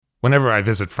Whenever I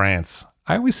visit France,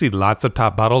 I always see lots of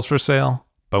top bottles for sale,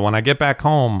 but when I get back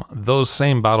home, those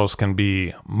same bottles can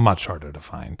be much harder to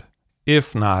find,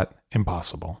 if not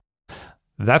impossible.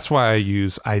 That's why I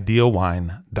use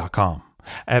idealwine.com.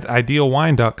 At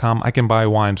idealwine.com, I can buy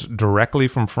wines directly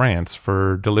from France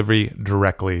for delivery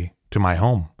directly to my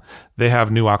home. They have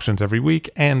new auctions every week,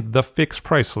 and the fixed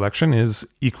price selection is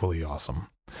equally awesome.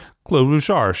 Clos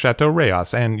Rougeard, Chateau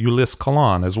Rayas, and Ulysse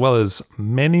Cologne, as well as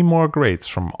many more greats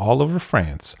from all over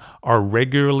France, are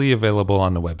regularly available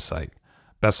on the website.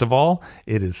 Best of all,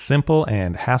 it is simple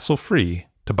and hassle-free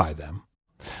to buy them.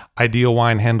 Ideal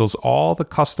Wine handles all the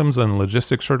customs and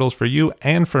logistics hurdles for you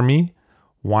and for me.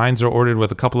 Wines are ordered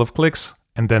with a couple of clicks,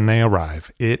 and then they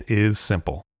arrive. It is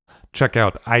simple. Check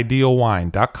out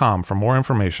idealwine.com for more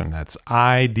information. That's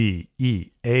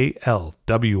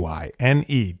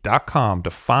IDEALWINE.com to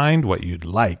find what you'd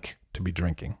like to be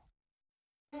drinking.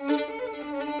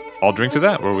 I'll Drink to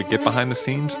That, where we get behind the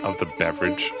scenes of the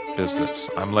beverage business.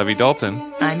 I'm Levi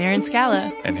Dalton. I'm Erin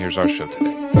Scala. And here's our show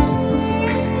today.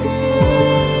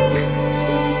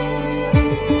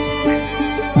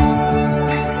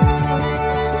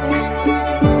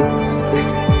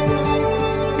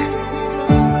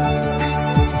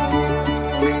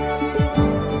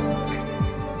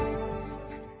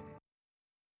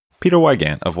 Peter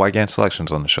Wygant of Wygant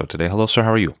Selections on the show today. Hello, sir.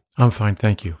 How are you? I'm fine,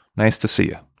 thank you. Nice to see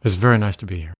you. It's very nice to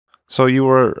be here. So you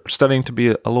were studying to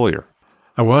be a lawyer?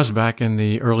 I was back in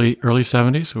the early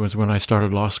 70s. It was when I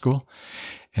started law school.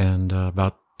 And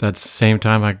about that same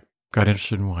time, I got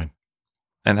interested in wine.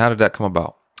 And how did that come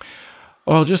about?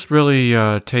 Well, just really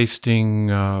tasting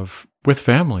with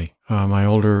family. My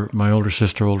older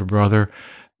sister, older brother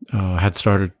had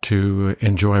started to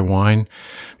enjoy wine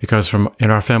because in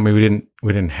our family we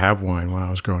didn't have wine when I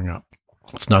was growing up.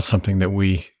 It's not something that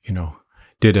we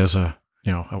did as a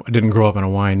I didn't grow up in a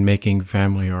wine making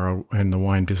family or in the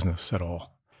wine business at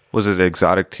all. Was it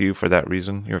exotic to you for that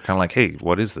reason? You were kind of like, hey,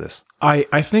 what is this?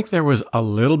 I think there was a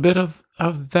little bit of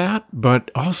that,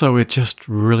 but also it just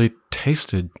really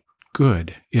tasted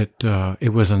good.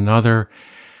 It was another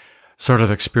sort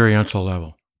of experiential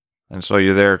level. And so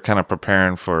you're there kind of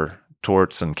preparing for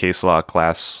torts and case law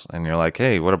class, and you're like,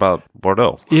 hey, what about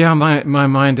Bordeaux? Yeah, my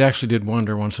mind actually did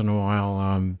wander once in a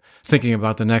while, thinking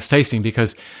about the next tasting,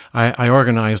 because I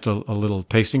organized a little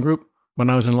tasting group when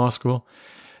I was in law school,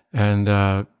 and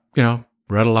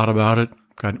read a lot about it,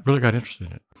 really got interested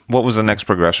in it. What was the next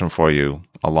progression for you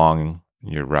along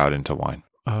your route into wine?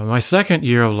 My second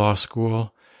year of law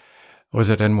school was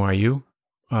at NYU,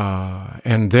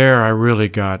 and there I really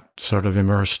got sort of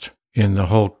immersed in the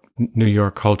whole New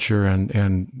York culture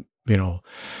and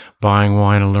buying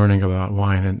wine and learning about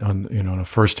wine and on a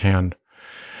firsthand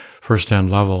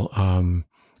level.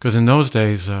 Because in those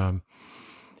days,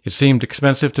 it seemed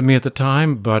expensive to me at the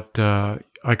time, but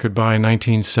I could buy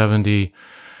 1970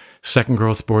 second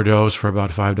growth Bordeaux for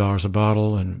about $5 a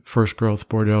bottle and first growth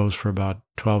Bordeaux for about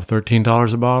 $12,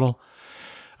 $13 a bottle.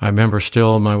 I remember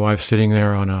still my wife sitting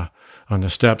there on the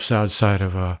steps outside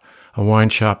of a wine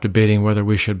shop debating whether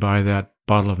we should buy that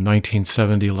bottle of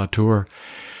 1970 Latour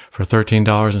for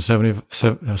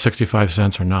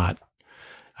 $13.65 or not.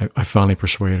 I finally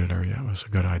persuaded her. Yeah, it was a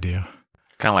good idea.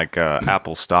 Kind of like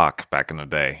Apple stock back in the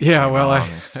day. Yeah, well, I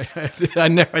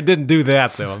didn't do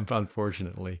that, though,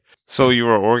 unfortunately. So you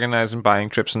were organizing buying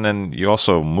trips, and then you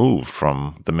also moved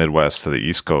from the Midwest to the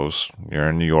East Coast.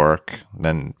 You're in New York,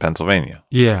 then Pennsylvania.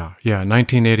 Yeah.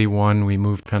 1981, we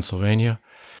moved to Pennsylvania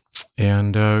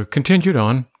and continued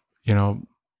on,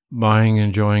 buying,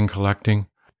 enjoying, collecting,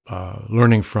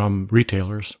 learning from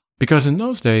retailers. Because in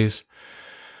those days,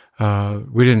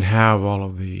 we didn't have all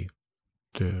of the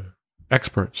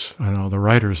experts and all the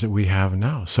writers that we have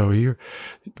now. So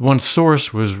one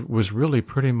source was really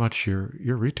pretty much your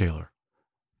retailer.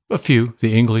 A few,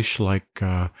 the English like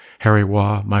Harry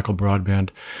Waugh, Michael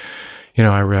Broadbent.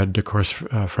 I read, of course,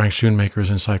 Frank Schoonmaker's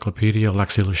Encyclopedia,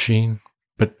 Alexis Lachine.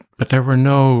 But there were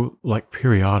no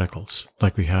periodicals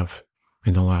like we have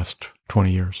in the last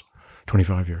 20 years,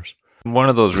 25 years. One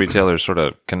of those retailers sort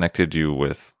of connected you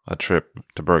with a trip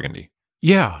to Burgundy.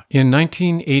 Yeah. In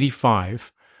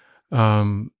 1985,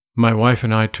 my wife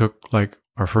and I took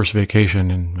our first vacation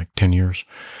in 10 years.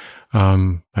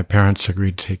 My parents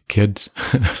agreed to take kids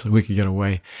so we could get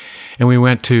away. And we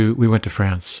went to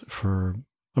France for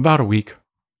about a week.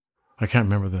 I can't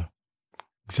remember the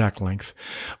exact length,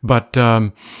 but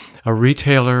a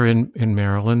retailer in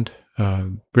Maryland,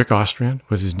 Rick Ostrand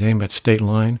was his name, at State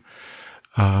Line,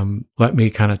 let me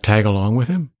kind of tag along with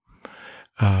him.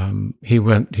 He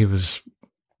was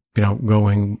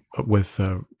going with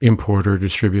importer,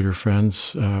 distributor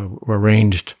friends,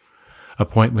 arranged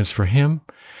appointments for him.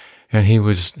 And he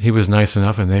was nice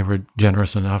enough, and they were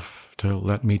generous enough to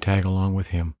let me tag along with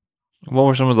him. What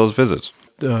were some of those visits?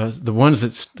 The ones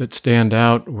that stand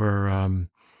out were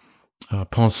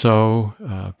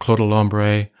Ponceau, Clos de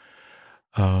l'Ombre,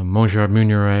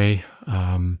 Montgeard-Mugneret,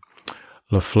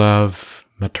 Le Fleuve,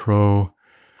 Métro.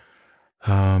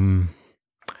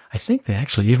 I think they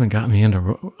actually even got me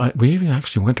into. We even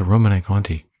actually went to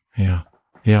Romanée-Conti. Yeah.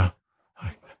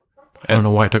 I don't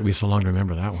know why it took me so long to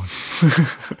remember that one.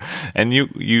 And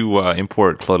you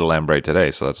import Clos de l'Ombre today,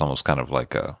 so that's almost kind of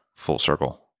like a full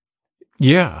circle.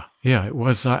 Yeah, it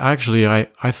was.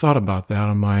 I thought about that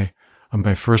on my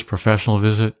first professional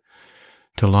visit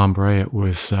to l'Ombre. It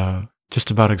was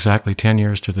just about exactly 10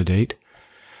 years to the date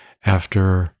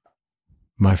after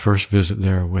my first visit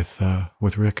there with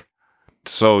Rick.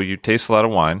 So you taste a lot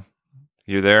of wine.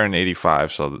 You're there in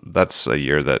 85, so that's a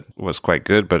year that was quite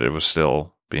good, but it was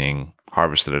still being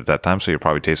harvested at that time, so you're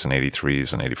probably tasting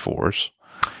 83s and 84s.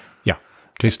 Yeah,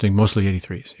 tasting mostly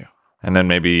 83s, yeah. And then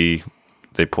maybe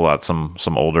they pull out some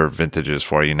older vintages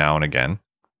for you now and again.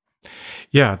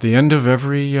 Yeah, at the end of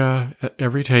every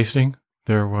tasting,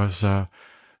 there was a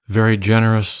very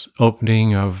generous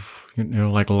opening of,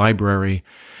 like library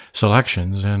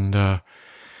selections, and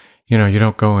you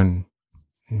don't go and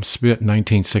spit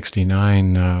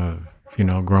 1969,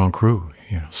 Grand Cru.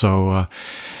 So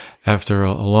after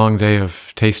a long day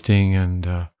of tasting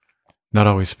and not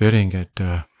always spitting, it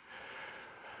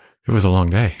was a long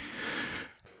day.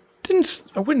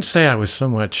 I wouldn't say I was so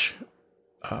much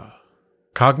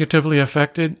cognitively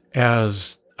affected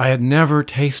as I had never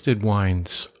tasted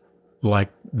wines like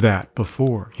that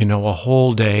before. A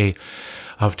whole day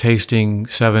of tasting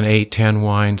 7, 8, 10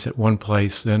 wines at one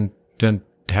place, then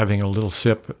having a little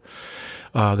sip,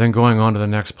 then going on to the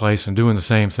next place and doing the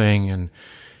same thing. And,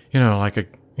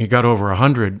 you got over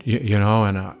 100,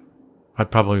 and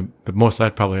the most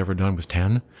I'd probably ever done was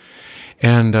 10.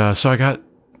 And so I got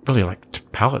really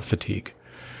like palate fatigue.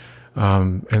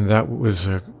 And that was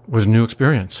a new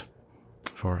experience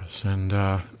for us. And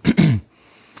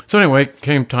so anyway,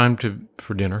 came time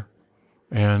for dinner.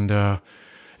 And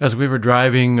as we were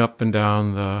driving up and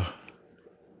down the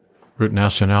Route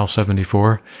Nationale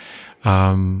 74,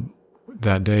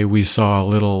 that day we saw a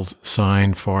little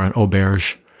sign for an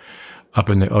auberge up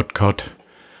in the Haute-Côte.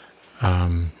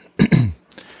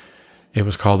 It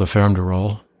was called the Ferme de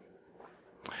Rolle.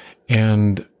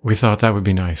 And we thought that would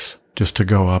be nice, just to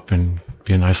go up and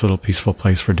be a nice little peaceful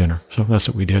place for dinner. So that's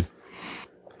what we did.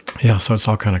 Yeah, so it's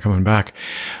all kind of coming back.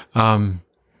 So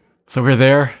we're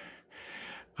there.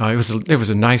 It was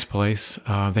a nice place.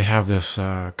 They have this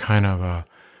kind of a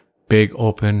big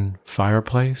open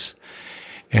fireplace,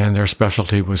 and their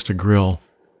specialty was to grill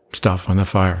stuff on the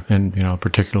fire, and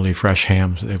particularly fresh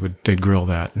hams. They'd grill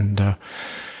that, and I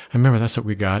remember that's what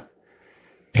we got.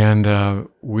 And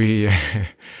we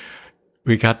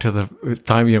got to the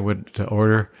time to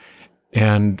order,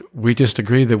 and we just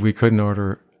agreed that we couldn't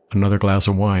order another glass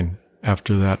of wine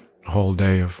after that whole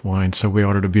day of wine. So we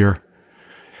ordered a beer,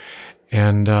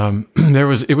 and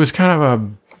it was kind of a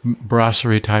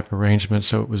brasserie type arrangement.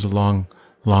 So it was long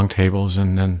tables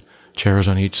and then chairs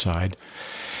on each side,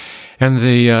 and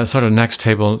the sort of next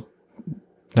table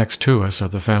next to us, or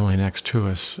the family next to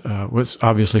us, was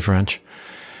obviously French.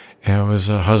 And it was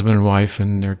a husband and wife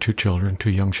and their 2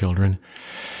 young children.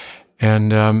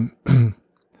 And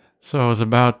so it was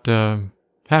about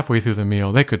halfway through the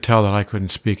meal. They could tell that I couldn't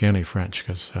speak any French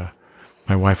because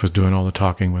my wife was doing all the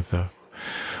talking with the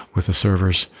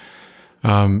servers.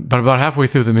 But about halfway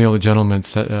through the meal, the gentleman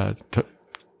turned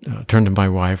to my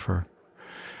wife, or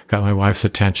got my wife's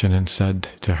attention, and said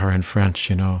to her in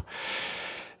French,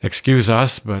 "Excuse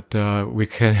us, but we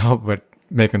can't help but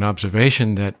make an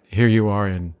observation that here you are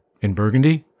in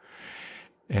Burgundy,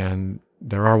 and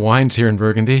there are wines here in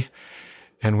Burgundy,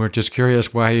 and we're just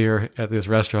curious why you're at this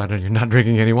restaurant and you're not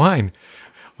drinking any wine,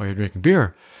 or you're drinking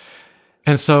beer."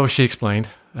 And so she explained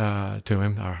to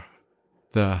him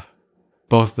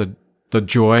both the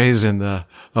joys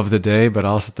of the day, but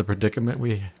also the predicament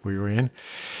we were in.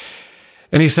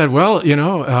 And he said, "Well,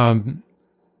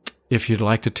 if you'd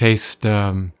like to taste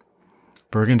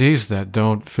Burgundies that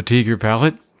don't fatigue your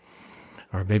palate,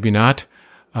 or maybe not,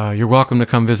 you're welcome to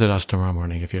come visit us tomorrow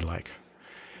morning if you'd like."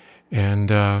 And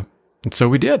so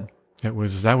we did. That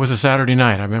was a Saturday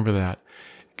night. I remember that,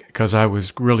 because I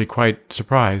was really quite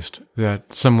surprised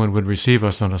that someone would receive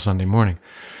us on a Sunday morning.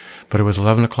 But it was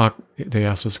 11 o'clock. They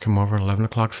asked us to come over at 11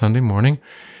 o'clock Sunday morning,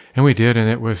 and we did. And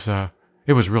it was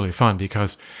really fun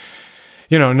because,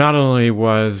 not only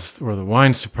were the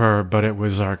wines superb, but it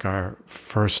was like our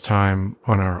first time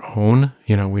on our own.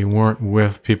 We weren't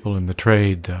with people in the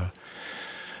trade.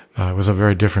 It was a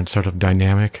very different sort of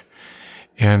dynamic,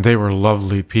 and they were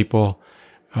lovely people,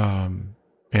 and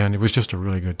it was just a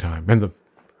really good time. And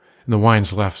the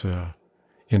wines left an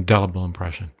indelible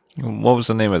impression. What was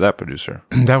the name of that producer?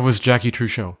 That was Jackie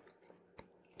Truchot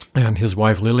and his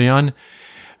wife Liliane,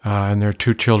 and their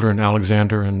two children,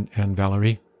 Alexander and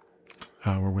Valerie,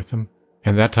 were with them.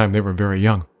 And that time they were very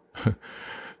young.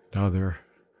 Now they're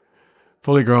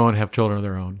fully grown, have children of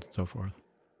their own, and so forth.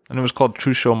 And it was called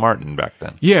Truchot Martin back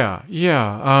then. Yeah.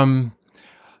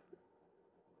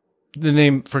 The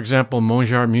name, for example,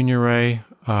 Mongeard Meunier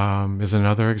is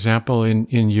another example.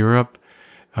 In Europe,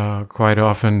 quite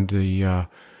often the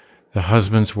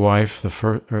husband's wife,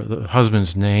 the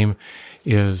husband's name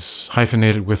is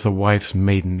hyphenated with the wife's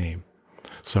maiden name.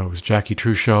 So it was Jackie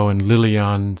Truchot, and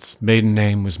Liliane's maiden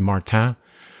name was Martin.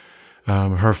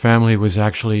 Her family was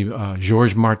actually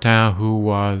Georges Martin, who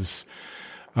was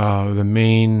the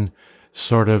main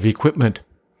sort of equipment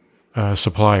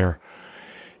supplier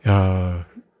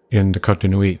in the Côte de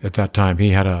Nuit at that time.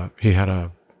 He had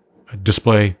a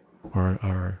display,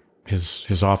 or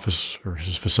his office or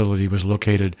his facility was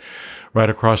located right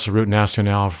across the Route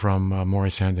Nationale from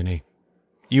Maurice Saint-Denis.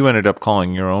 You ended up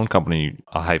calling your own company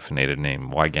a hyphenated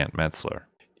name, Wygant Metzler.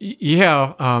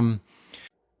 Yeah.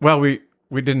 Well, we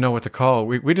didn't know what to call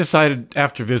it. We decided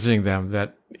after visiting them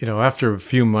that, after a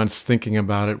few months thinking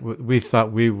about it, we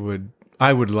thought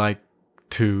I would like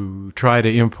to try to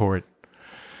import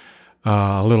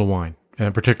a little wine,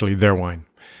 and particularly their wine.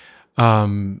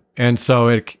 And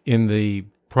so in the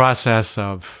process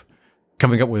of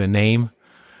coming up with a name,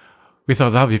 we thought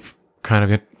that would be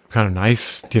kind of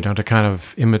nice, to kind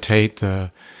of imitate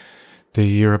the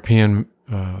European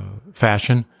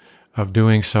fashion of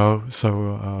doing so.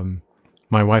 So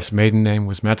my wife's maiden name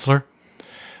was Metzler.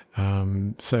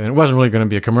 So it wasn't really going to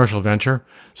be a commercial venture.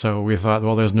 So we thought,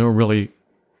 well, there's no really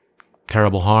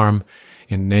terrible harm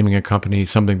in naming a company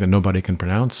something that nobody can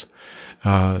pronounce.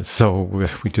 So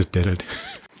we just did it.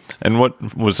 And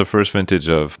what was the first vintage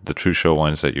of the Truchot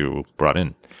wines that you brought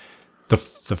in?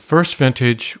 The first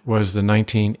vintage was the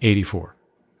 1984.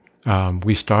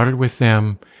 We started with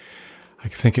them, I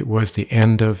think it was the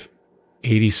end of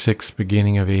 86,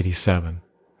 beginning of 87.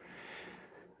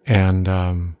 And,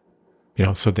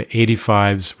 so the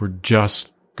 85s were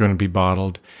just going to be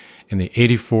bottled, and the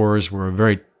 84s were a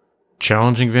very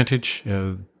challenging vintage.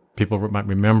 People might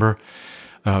remember,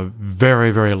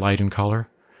 very, very light in color.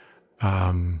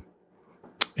 And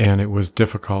it was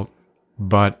difficult,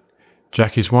 but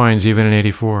Jackie's wines, even in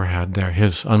 84, had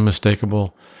his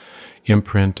unmistakable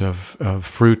imprint of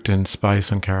fruit and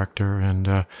spice and character.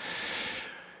 And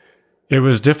it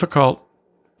was difficult,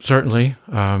 certainly,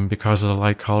 because of the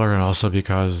light color, and also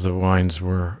because the wines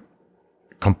were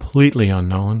completely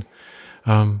unknown.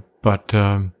 But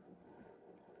I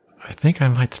think I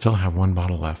might still have one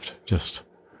bottle left, just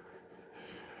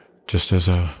as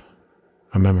a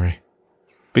memory.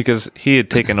 Because he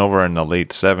had taken over in the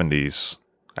late 70s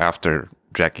after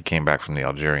Jackie came back from the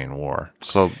Algerian War.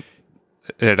 So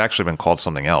it had actually been called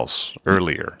something else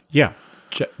earlier. Yeah.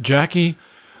 Jackie,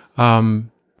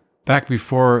 back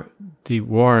before the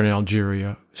war in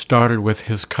Algeria, started with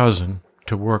his cousin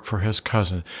to work for his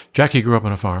cousin. Jackie grew up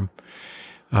on a farm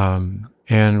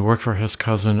and worked for his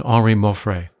cousin, Henri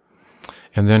Maufray.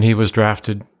 And then he was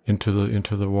drafted into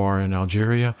the war in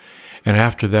Algeria. And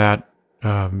after that,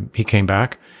 he came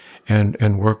back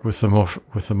and worked with the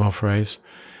Maufrays,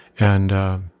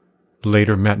 and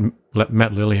later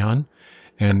met Liliane,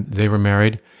 and they were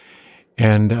married.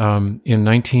 And in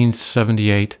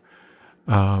 1978,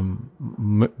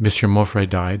 Monsieur Maufray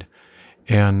died,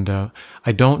 and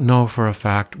I don't know for a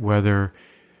fact whether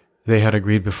they had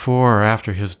agreed before or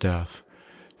after his death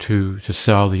to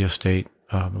sell the estate,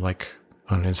 like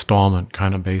on an installment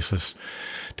kind of basis,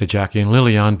 to Jackie and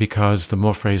Liliane, because the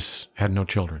Maufrays had no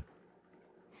children.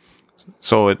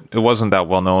 So it wasn't that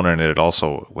well known, and it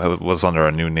also was under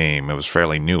a new name. It was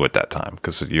fairly new at that time,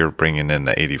 because you're bringing in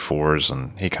the 84s,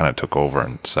 and he kind of took over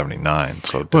in 79.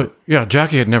 But yeah,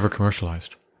 Jackie had never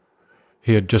commercialized.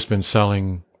 He had just been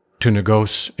selling to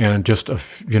négoce and just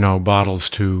bottles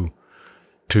to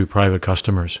private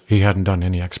customers. He hadn't done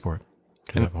any export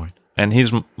to that point. And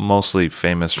he's mostly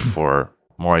famous for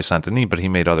Maurice Saint-Denis, but he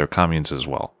made other communes as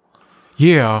well.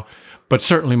 Yeah, but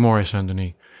certainly Maurice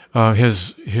Saint-Denis.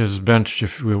 His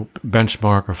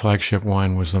benchmark or flagship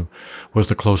wine was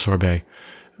the Clos Sorbet,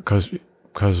 because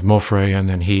Maufray and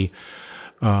then he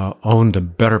owned the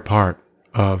better part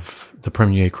of the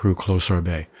Premier Cru Clos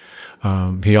Sorbet.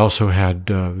 He also had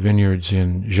vineyards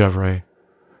in Gevrey,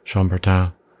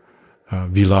 Chambertin,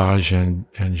 Village, and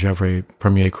Gevrey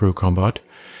Premier Cru Combat,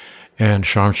 and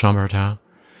Charme Chambertin.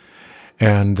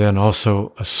 and then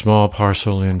also a small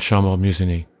parcel in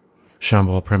Chambord-Musigny,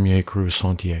 Chambord Premier Cru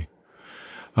Sentier.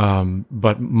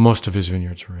 But most of his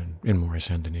vineyards were in Maurice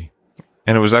Saint Denis.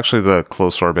 And it was actually the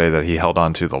Clos Sorbet that he held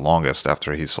on to the longest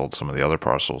after he sold some of the other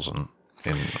parcels.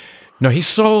 No, he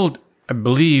sold, I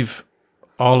believe,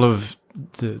 all of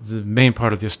the main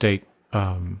part of the estate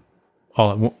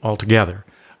all together.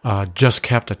 Just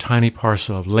kept a tiny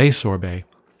parcel of Les Sorbets,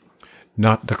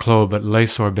 not the Clos, but Les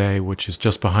Sorbets, which is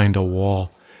just behind a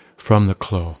wall from the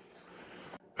Clos.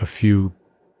 A few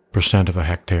 % of a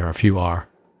hectare, a few are.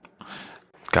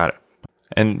 Got it.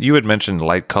 And you had mentioned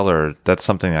light color. That's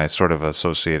something I sort of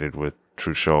associated with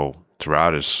Truchot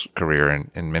throughout his career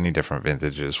in many different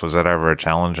vintages. Was that ever a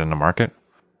challenge in the market?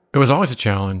 It was always a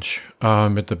challenge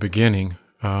at the beginning.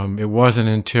 It wasn't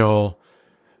until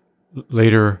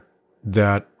later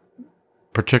that,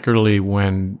 particularly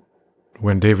when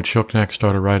David Schucknack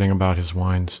started writing about his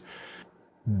wines,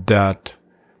 that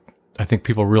I think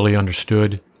people really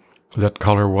understood that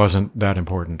color wasn't that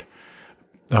important.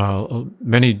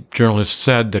 Many journalists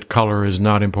said that color is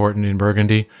not important in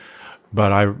Burgundy,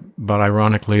 but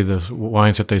ironically, the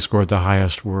wines that they scored the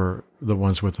highest were the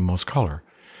ones with the most color.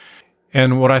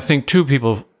 And what I think too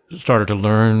people started to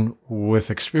learn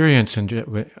with experience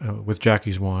with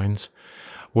Jackie's wines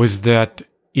was that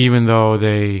even though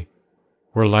they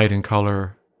were light in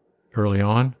color early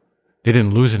on, they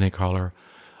didn't lose any color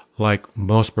like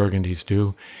most Burgundies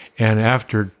do. And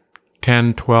after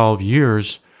 10, 12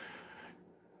 years,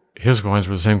 his wines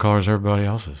were the same color as everybody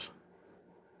else's,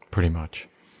 pretty much.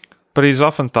 But he's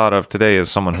often thought of today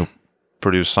as someone who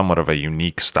produced somewhat of a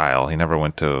unique style. He never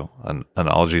went to an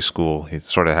enology school. He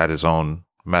sort of had his own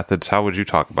methods. How would you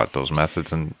talk about those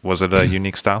methods? And was it a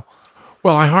unique style?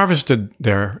 Well, I harvested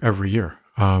there every year.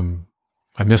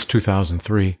 I missed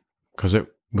 2003 because it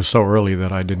was so early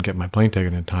that I didn't get my plane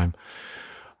ticket in time.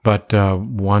 But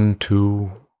 1,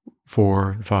 2,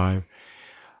 4, 5.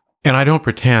 And I don't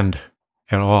pretend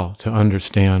at all to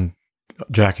understand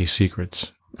Jackie's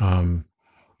secrets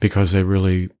because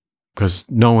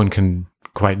no one can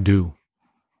quite do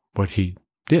what he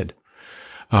did.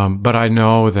 But I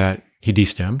know that he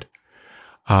destemmed,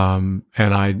 and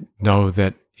I know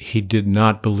that he did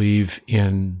not believe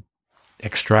in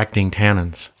extracting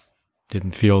tannins.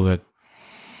 Didn't feel that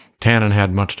tannin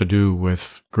had much to do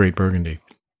with great Burgundy,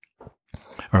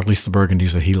 or at least the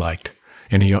Burgundies that he liked.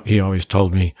 And he always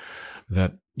told me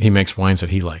that he makes wines that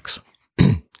he likes.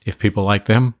 If people like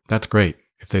them, that's great.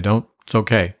 If they don't, it's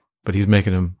okay. But he's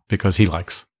making them because he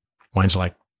likes wines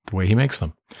like the way he makes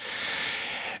them.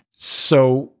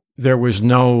 So there was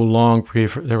no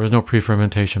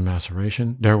pre-fermentation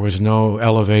maceration. There was no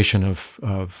elevation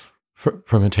of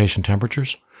fermentation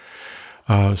temperatures.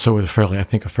 So it was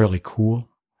a fairly cool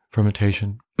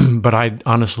fermentation. But I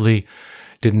honestly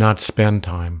did not spend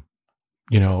time,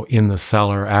 in the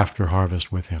cellar after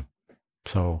harvest with him.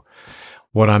 So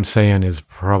what I'm saying is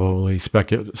probably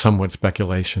somewhat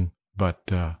speculation, but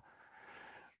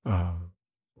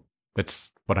it's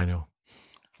what I know.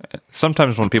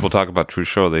 Sometimes when people talk about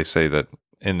Truchot, they say that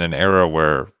in an era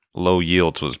where low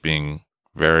yields was being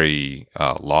very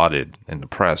lauded in the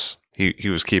press, he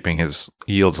was keeping his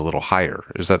yields a little higher.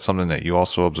 Is that something that you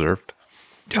also observed?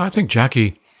 Yeah, I think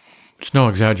Jackie, it's no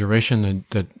exaggeration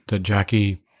that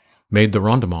Jackie made the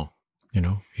rendement.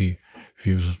 If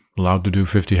he was allowed to do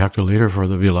 50 hectoliter for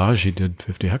the village, he did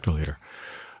 50 hectoliter.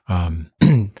 I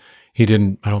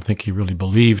don't think he really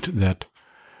believed that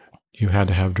you had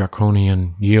to have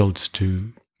draconian yields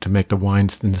to make the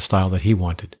wines in the style that he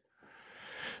wanted.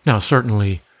 Now,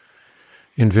 certainly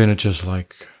in vintages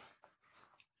like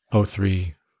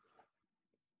 03,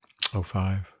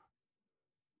 05,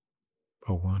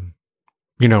 01,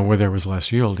 where there was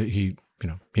less yield, he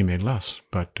made less.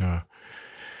 But, I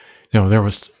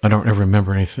don't ever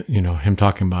remember anything, him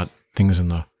talking about things in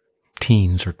the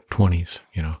teens or 20s,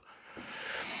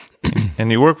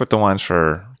 And you worked with the wines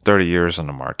for 30 years in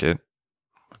the market,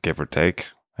 give or take.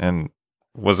 And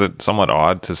was it somewhat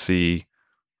odd to see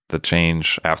the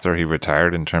change after he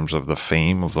retired in terms of the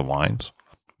fame of the wines?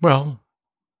 Well,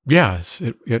 yes,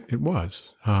 it was.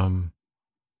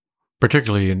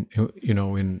 Particularly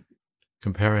in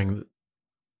comparing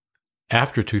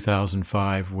after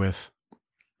 2005 with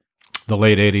the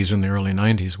late 80s and the early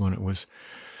 90s, when it was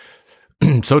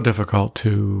so difficult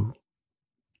to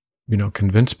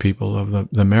convince people of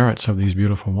the merits of these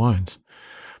beautiful wines.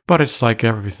 But it's like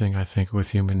everything, I think, with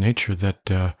human nature, that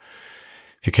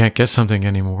if you can't get something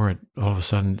anymore, all of a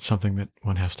sudden it's something that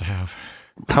one has to have.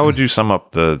 How would you sum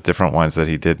up the different wines that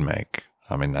he did make?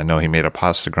 I mean, I know he made a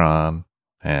Passe de Grande,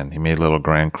 and he made Little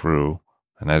Grand Cru,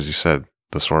 and as you said,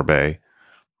 the Sorbet.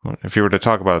 If you were to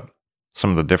talk about some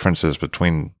of the differences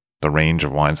between the range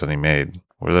of wines that he made,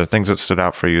 were there things that stood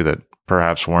out for you that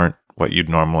perhaps weren't what you'd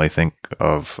normally think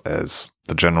of as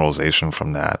the generalization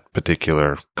from that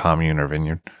particular commune or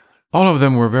vineyard? All of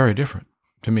them were very different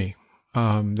to me.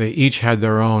 They each had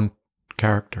their own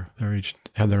character. They each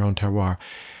had their own terroir.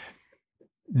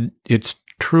 It's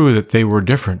true that they were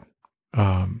different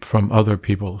from other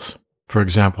people's. For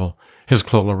example, his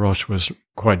Clos La Roche was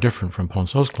quite different from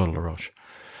Ponceau's Clos La Roche.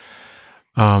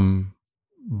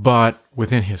 But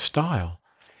within his style,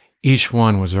 each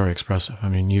one was very expressive. I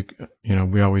mean, you know,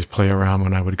 we always play around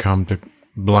when I would come to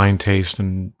blind taste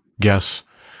and guess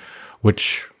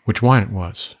which wine it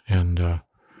was. And, you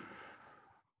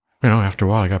know, after a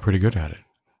while, I got pretty good at it,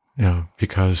 you know,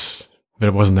 because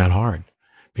it wasn't that hard,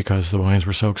 because the wines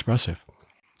were so expressive.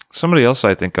 Somebody else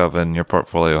I think of in your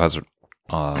portfolio has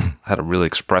had a really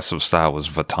expressive style was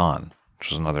Vaton,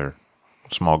 which is another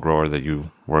small grower that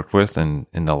you worked with in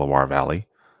the Loire Valley.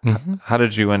 Mm-hmm. How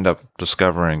did you end up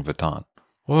discovering Vaton?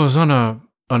 Well, I was on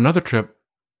another trip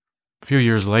a few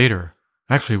years later,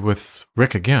 actually with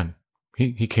Rick again.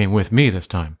 He came with me this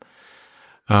time.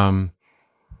 And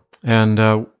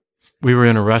we were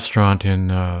in a restaurant in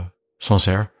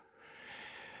Sancerre,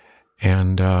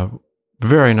 and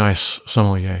very nice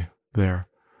sommelier there.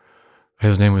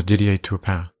 His name was Didier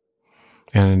Turpin.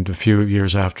 And a few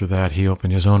years after that, he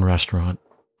opened his own restaurant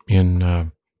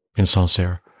in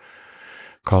Sancerre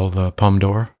called the Pomme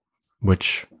d'Or,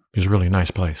 which is a really nice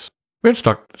place. We had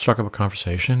struck up a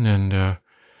conversation, and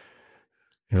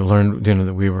learned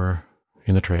that we were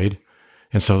in the trade.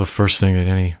 And so the first thing that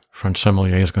any French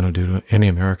sommelier is going to do to any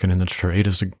American in the trade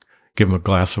is to give him a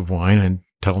glass of wine and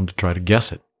tell him to try to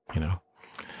guess it,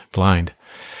 blind.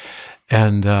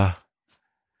 And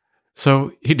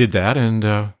so he did that,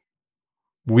 and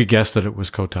we guessed that it was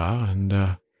Cotas,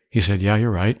 and he said, "Yeah, you're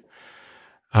right."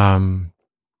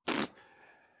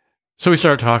 So we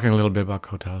started talking a little bit about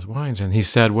Cotas wines, and he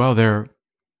said, "Well, there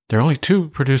are only two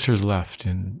producers left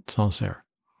in Sancerre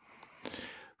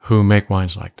who make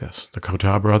wines like this: the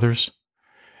Cotas brothers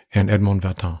and Edmond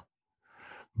Vaton.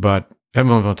 But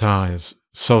Edmond Vaton is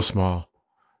so small;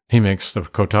 he makes the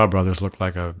Cotas brothers look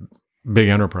like a big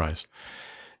enterprise."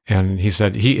 And he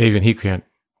said he can't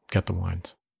get the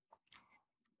wines.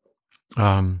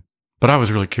 But I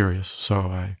was really curious, so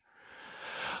I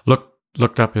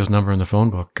looked up his number in the phone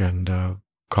book and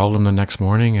called him the next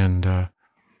morning, and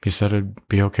he said it'd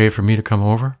be okay for me to come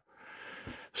over.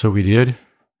 So we did,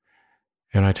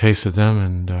 and I tasted them,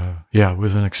 and it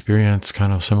was an experience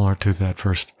kind of similar to that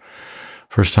first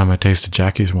time I tasted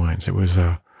Jackie's wines. It was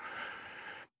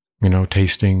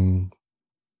tasting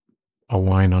a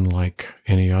wine unlike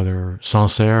any other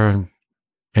Sancerre and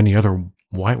any other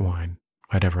white wine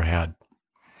I'd ever had.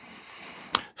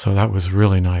 So that was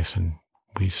really nice, and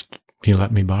he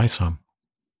let me buy some.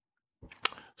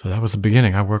 So that was the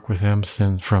beginning. I worked with him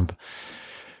since from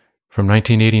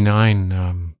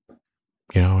 1989,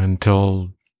 until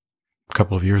a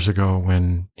couple of years ago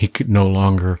when he could no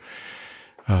longer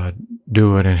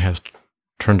do it and has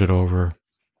turned it over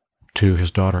to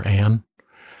his daughter Anne.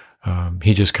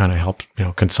 He just kind of helps,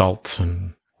 consults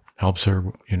and helps her,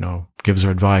 gives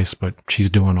her advice, but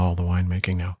she's doing all the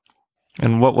winemaking now.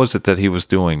 And what was it that he was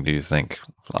doing, do you think?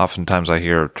 Oftentimes I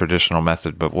hear traditional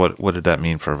method, but what did that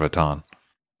mean for Vaton?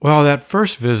 Well, that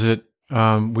first visit,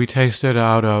 we tasted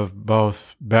out of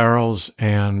both barrels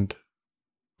and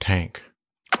tank.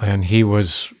 And he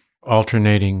was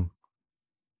alternating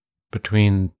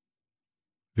between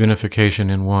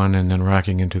vinification in one and then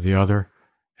racking into the other,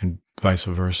 and vice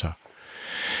versa.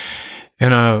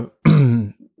 And I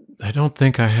don't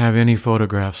think I have any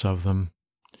photographs of them,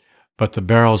 but the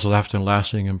barrels left a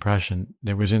lasting impression.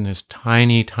 There was in this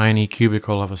tiny, tiny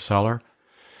cubicle of a cellar,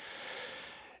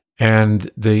 and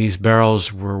these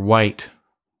barrels were white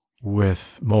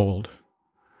with mold.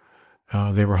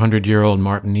 They were 100-year-old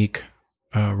Martinique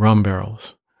rum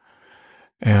barrels.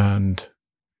 And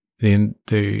the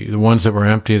ones that were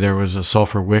empty, there was a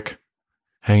sulfur wick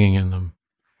hanging in them.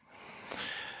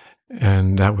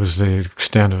 And that was the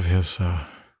extent of his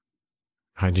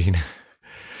hygiene.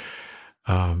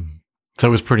 So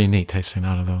it was pretty neat tasting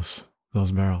out of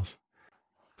those barrels.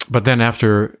 But then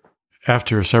after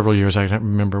several years, I don't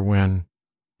remember when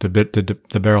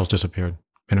the barrels disappeared,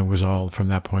 and it was all from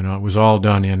that point on. It was all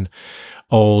done in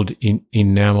old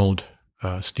enameled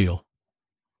steel,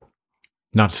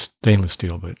 not stainless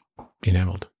steel, but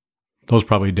enameled. Those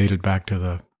probably dated back to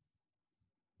the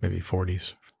maybe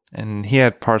 40s. And he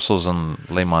had parcels in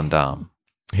Les Monts d'Armes.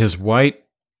 His Sauvignon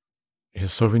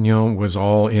was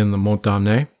all in the Mont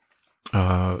d'Amne.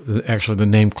 Actually, the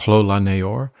name Clos La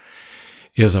Nayor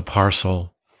is a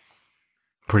parcel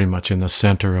pretty much in the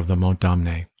center of the Mont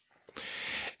Damné.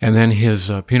 And then his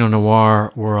Pinot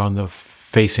Noir were on the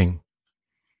facing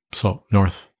slope,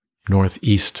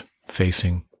 northeast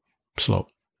facing slope.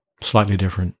 Slightly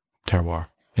different terroir,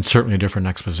 and certainly a different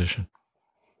exposition.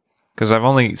 Because I've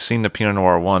only seen the Pinot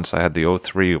Noir once. I had the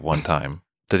 03 one time.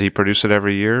 Did he produce it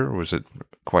every year, or was it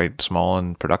quite small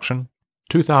in production?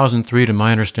 2003, to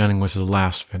my understanding, was the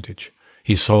last vintage.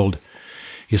 He sold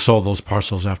those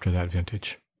parcels after that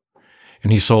vintage.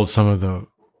 And he sold some of the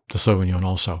Sauvignon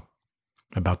also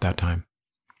about that time,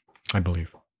 I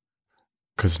believe.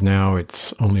 Because now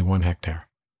it's only 1 hectare.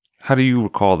 How do you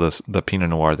recall the Pinot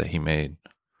Noir that he made?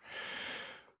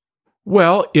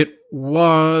 Well, it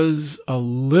was a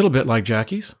little bit like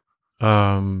Jackie's.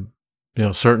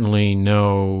 Certainly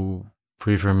no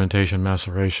pre-fermentation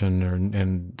maceration,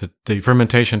 and the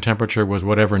fermentation temperature was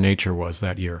whatever nature was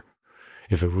that year.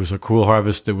 If it was a cool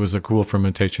harvest, it was a cool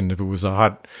fermentation. If it was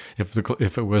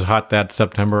if it was hot that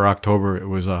September, October, it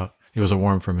was a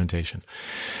warm fermentation.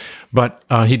 But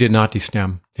he did not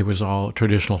destem. It was all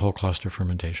traditional whole cluster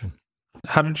fermentation.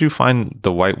 How did you find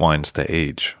the white wines to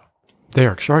age? They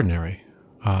are extraordinary.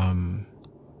 I've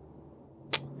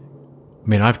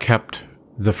kept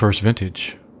the first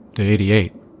vintage, the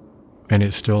 88, and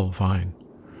it's still fine.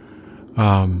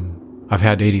 I've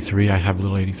had 83. I have a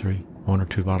little 83, 1 or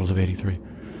 2 bottles of 83.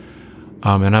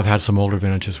 And I've had some older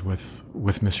vintages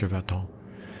with Monsieur Vaton.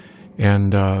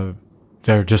 And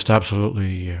they're just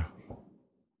absolutely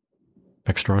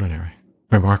extraordinary,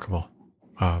 remarkable.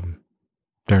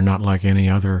 They're not like any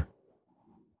other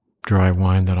dry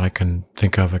wine that I can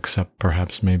think of, except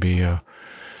perhaps maybe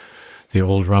the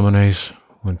old Ramonets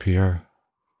when Pierre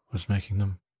was making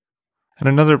them. And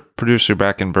another producer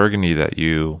back in Burgundy that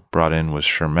you brought in was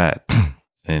Chermet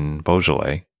in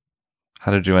Beaujolais.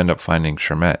 How did you end up finding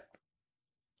Chermet?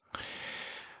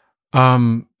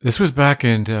 This was back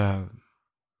in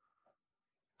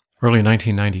early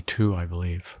 1992, I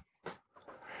believe.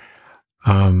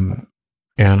 And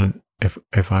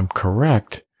if I'm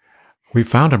correct, we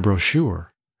found a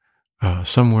brochure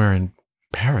somewhere in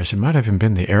Paris. It might have even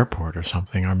been the airport or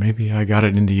something, or maybe I got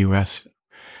it in the U.S.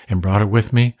 and brought it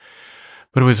with me.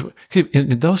 But it was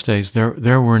in those days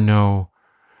there were no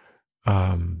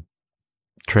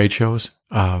trade shows.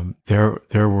 There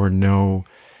were no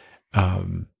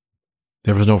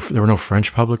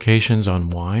French publications on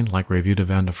wine like Revue de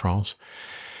Vin de France.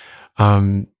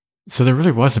 So there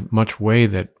really wasn't much way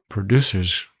that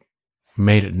producers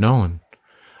made it known,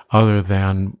 other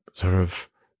than sort of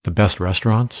the best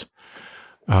restaurants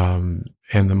and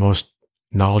the most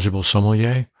knowledgeable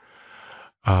sommelier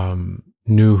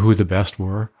knew who the best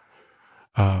were.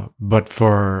 But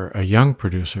for a young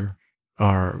producer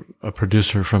or a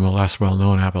producer from a less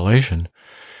well-known appellation,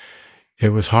 it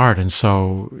was hard. And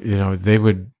so, they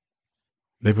would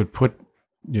put,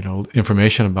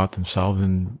 information about themselves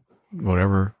in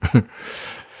whatever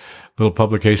little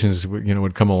publications,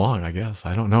 would come along, I guess.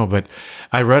 I don't know. But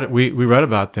I read it. We read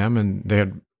about them,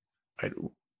 and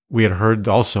we had heard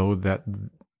also that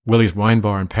Willie's Wine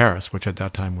Bar in Paris, which at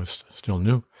that time was still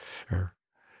new, or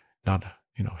not,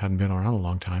 hadn't been around a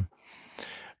long time,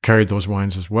 carried those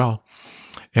wines as well.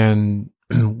 And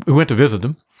we went to visit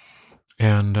them,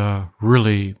 and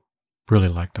really, really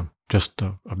liked them. Just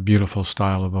a beautiful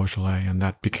style of Beaujolais, and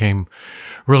that became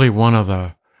really one of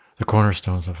the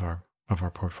cornerstones of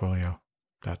our portfolio.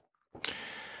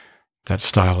 That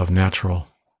style of natural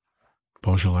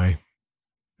Beaujolais.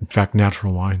 In fact,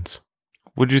 natural wines.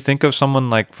 Would you think of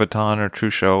someone like Vaton or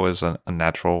Truchot as a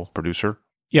natural producer?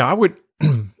 Yeah, I would.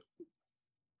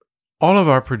 All of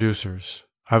our producers,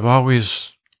 I've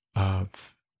always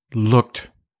looked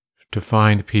to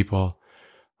find people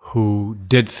who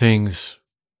did things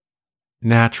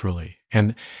naturally.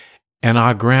 And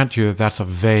I grant you that that's a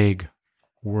vague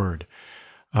word.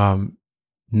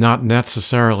 Not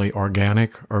necessarily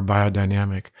organic or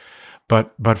biodynamic,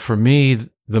 but for me,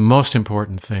 the most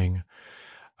important thing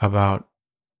about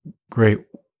grape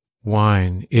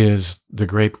wine is the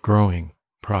grape growing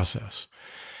process.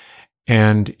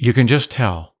 And you can just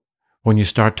tell when you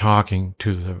start talking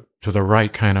to the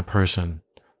right kind of person,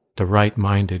 the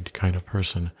right-minded kind of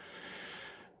person,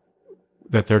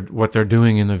 that what they're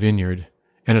doing in the vineyard,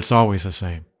 and it's always the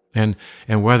same. And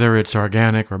whether it's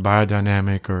organic or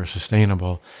biodynamic or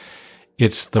sustainable,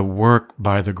 it's the work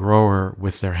by the grower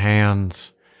with their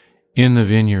hands in the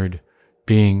vineyard,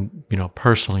 being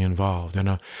personally involved. And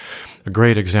a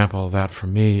great example of that for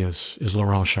me is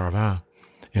Laurent Charvin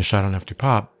in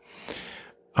Châteauneuf-du-Pape.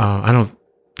 I don't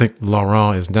think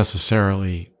Laurent is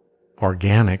necessarily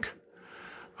organic,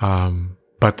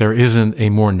 but there isn't a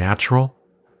more natural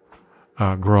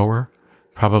grower,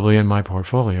 probably in my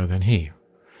portfolio than he,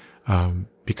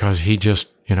 because he just,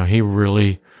 he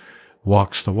really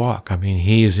walks the walk. I mean,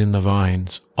 he is in the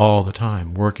vines all the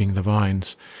time, working the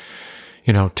vines,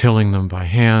 tilling them by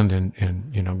hand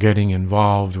and getting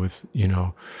involved with,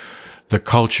 the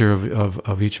culture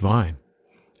of each vine.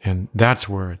 And that's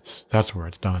where it's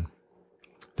done.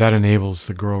 That enables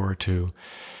the grower to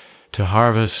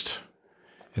harvest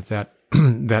at that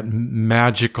that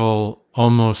magical,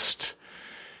 almost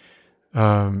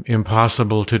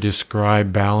impossible to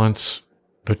describe balance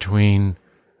between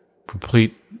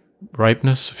complete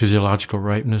ripeness, physiological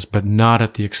ripeness, but not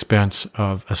at the expense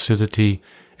of acidity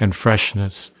and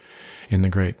freshness in the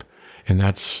grape. And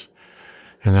that's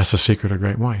the secret of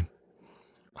great wine.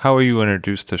 How were you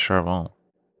introduced to Charvan?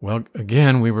 Well,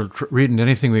 again, we were reading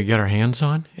anything we could get our hands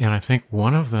on, and I think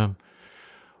one of them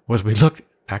was we looked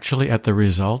actually at the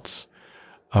results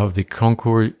of the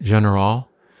Concours General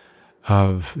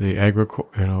of the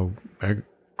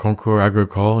Concours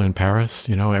Agricole in Paris.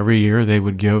 Every year they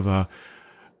would give a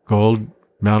gold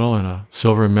medal and a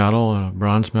silver medal and a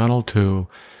bronze medal to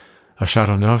a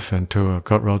Chateauneuf and to a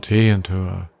Côte Rôtie and to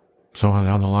a so on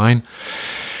down the line.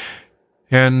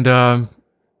 And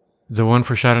the one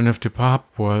for Chateauneuf du Pape,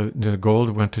 the gold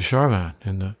went to Charvan,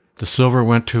 and the silver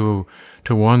went to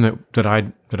one that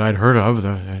I'd heard of.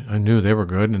 I knew they were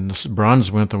good, and the bronze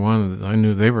went to one that I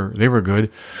knew they were good.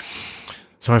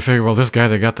 So I figured, well, this guy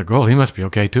that got the gold, he must be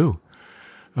okay too.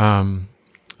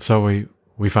 So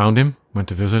we found him, went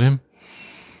to visit him.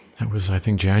 That was, I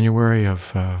think, January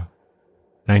of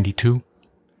 92,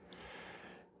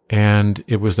 and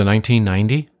it was the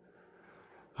 1990.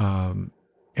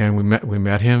 And we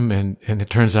met him, and it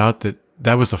turns out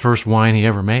that was the first wine he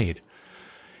ever made.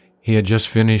 He had just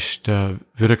finished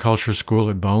viticulture school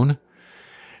at Beaune,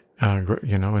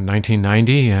 in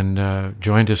 1990, and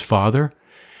joined his father.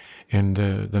 And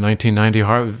the 1990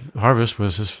 harvest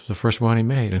was the first one he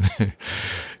made, and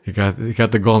he got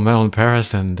the gold medal in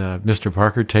Paris. And Mr.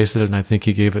 Parker tasted it, and I think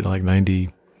he gave it like 90.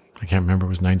 I can't remember, it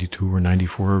was 92 or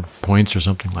 94 points or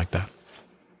something like that.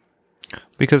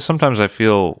 Because sometimes I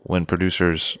feel when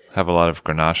producers have a lot of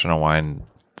Grenache in a wine,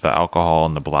 the alcohol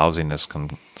and the blousiness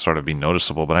can sort of be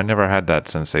noticeable, but I never had that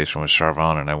sensation with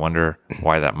Charvan, and I wonder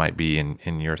why that might be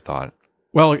in your thought.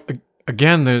 Well,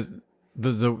 again,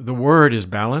 the word is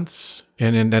balance,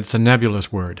 and that's a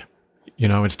nebulous word.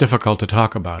 It's difficult to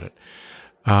talk about it.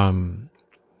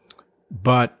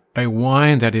 But a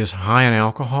wine that is high in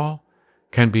alcohol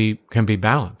can be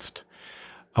balanced.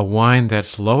 A wine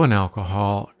that's low in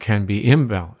alcohol can be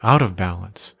out of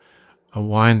balance. A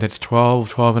wine that's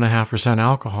 12.5%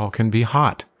 alcohol can be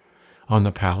hot on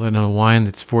the palate, and a wine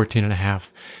that's 14.5%,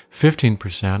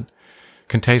 15%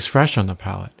 can taste fresh on the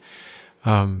palate.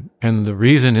 And the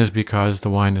reason is because the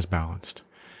wine is balanced.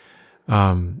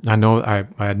 I know I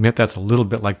admit that's a little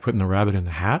bit like putting the rabbit in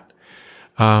the hat,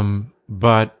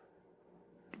 but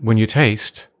when you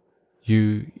taste,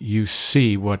 you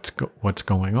see what's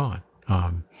going on.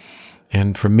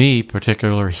 And for me,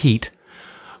 particular heat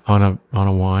on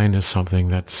a wine is something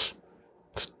that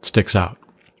sticks out.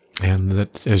 And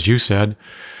that, as you said,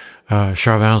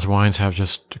 Charvan's wines have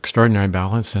just extraordinary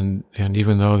balance. And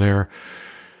even though they're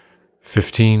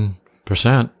 15%,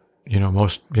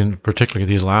 most, in particularly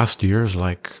these last years,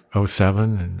 like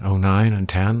 07 and 09 and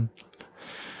 10,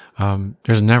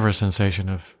 there's never a sensation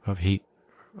of heat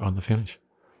on the finish.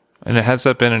 And has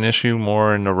that been an issue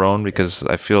more in the Rhone? Because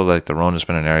I feel like the Rhone has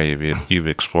been an area you've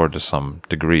explored to some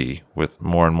degree with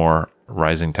more and more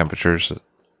rising temperatures.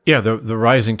 Yeah, the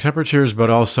rising temperatures, but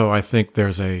also I think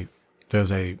there's a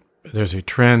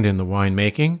trend in the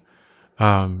winemaking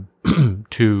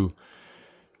to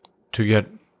get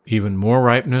even more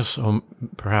ripeness,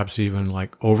 perhaps even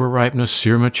like over ripeness,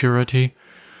 sear maturity,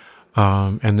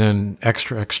 and then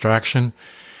extra extraction,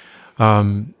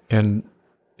 and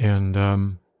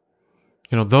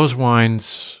those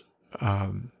wines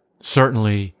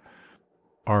certainly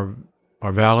are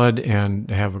valid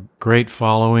and have a great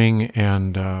following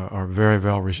and are very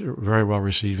well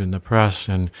received in the press,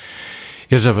 and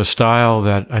is of a style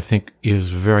that I think is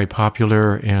very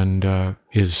popular and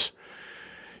is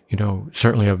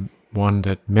certainly one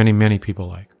that many people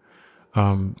like.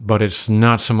 But it's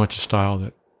not so much a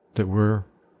style that we're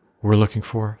looking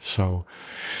for. So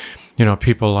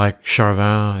people like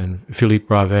Charvan and Philippe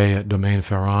Bravet at Domaine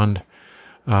Ferrand,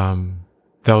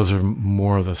 those are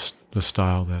more of the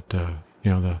style that the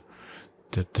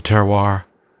terroir,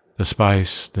 the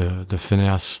spice, the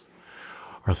finesse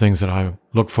are things that I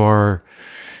look for,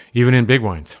 even in big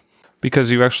wines.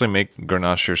 Because you actually make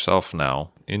Grenache yourself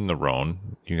now in the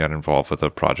Rhone. You got involved with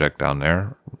a project down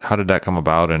there. How did that come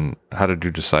about, and how did you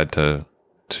decide to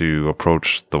to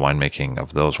approach the winemaking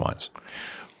of those wines?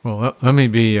 Well, let me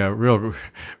be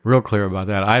real clear about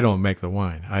that. I don't make the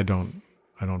wine. I don't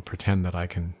pretend that I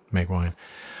can make wine.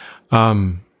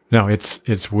 No,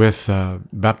 it's with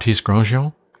Baptiste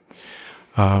Grandjean,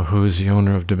 who is the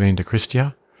owner of Domaine de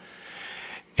Cristia.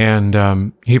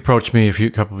 And he approached me a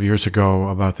couple of years ago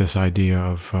about this idea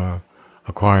of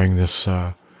acquiring this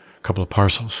couple of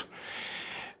parcels,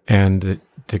 and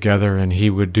together, and he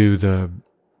would do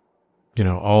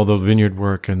all the vineyard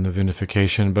work and the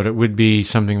vinification, but it would be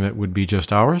something that would be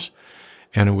just ours,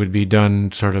 and it would be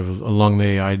done sort of along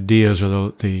the ideas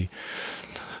or the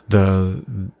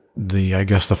I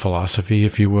guess the philosophy,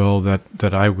 if you will,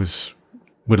 that I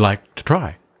would like to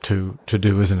try to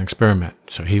do as an experiment.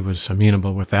 So he was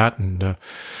amenable with that, and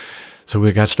so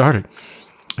we got started.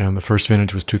 And the first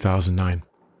vintage was 2009.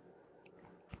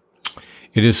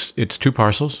 It's 2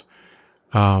 parcels.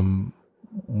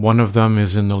 One of them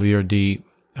is in the Lier de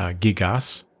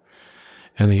Gigas,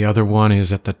 and the other one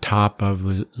is at the top of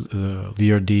the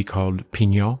Lier de called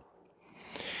Pignol.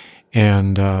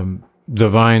 And the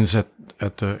vines in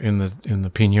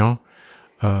the Pignol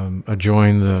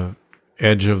adjoin the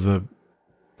edge of the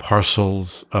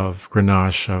parcels of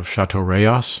Grenache of Chateau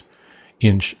Rayas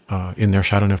in their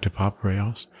Châteauneuf-du-Pape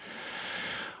Rayas.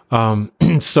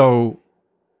 So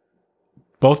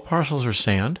both parcels are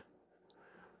sand.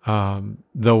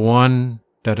 The one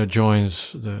that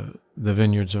adjoins the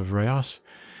vineyards of Rayas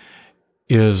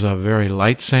is a very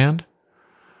light sand.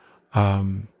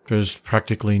 There's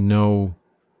practically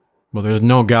there's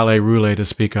no Gallet Roulet to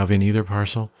speak of in either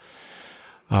parcel.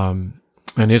 And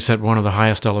it's at one of the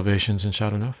highest elevations in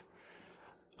Châteauneuf.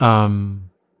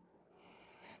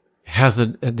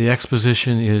 The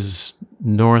exposition is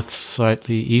north,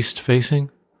 slightly east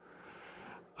facing.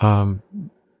 And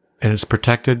it's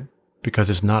protected because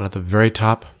it's not at the very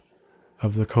top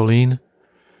of the colline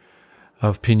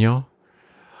of Pignol.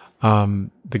 The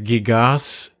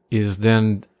Gigas is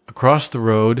then across the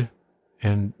road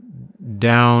and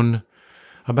down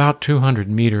about 200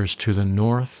 meters to the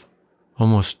north,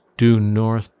 almost due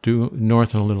north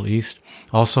and a little east.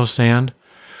 Also sand.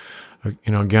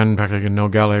 Again, practically no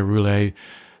Gallet Roulet.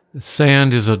 The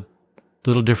sand is a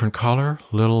little different color,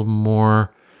 a little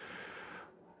more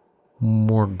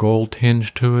gold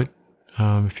tinge to it,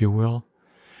 if you will.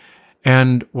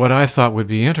 And what I thought would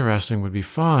be interesting, would be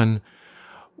fun,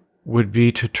 would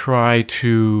be to try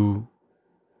to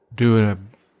do an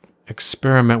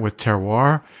experiment with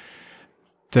terroir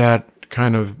that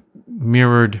kind of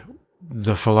mirrored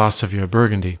the philosophy of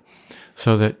Burgundy,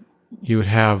 so that you would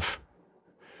have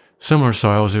similar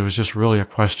soils. It was just really a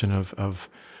question of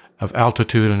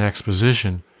altitude and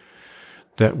exposition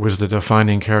that was the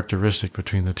defining characteristic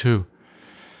between the two.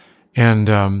 And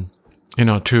I'm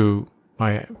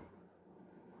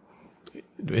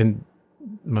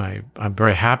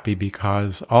very happy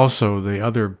because also the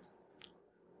other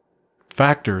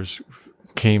factors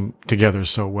came together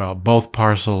so well. Both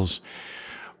parcels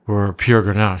were pure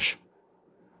Grenache.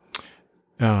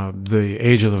 The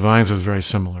age of the vines was very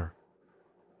similar,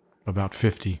 about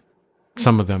 50.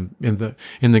 Some of them in the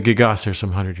Gigas, there's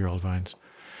some 100-year-old vines.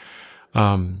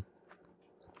 And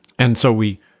so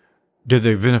we did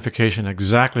the vinification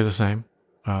exactly the same,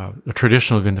 a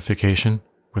traditional vinification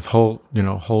with whole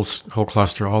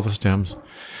cluster, all the stems.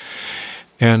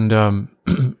 And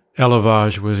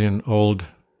élevage was in old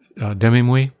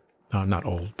demi-muid, not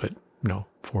old, but 4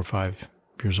 or 5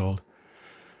 years old.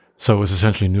 So it was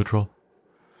essentially neutral.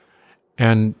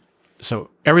 And so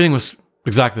everything was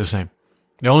exactly the same.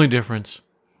 The only difference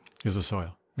is the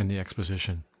soil and the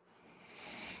exposition.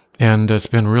 And it's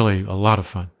been really a lot of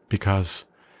fun because,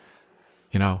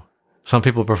 some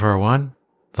people prefer one,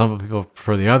 some people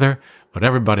prefer the other, but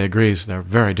everybody agrees they're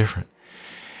very different.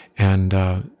 And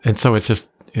so it's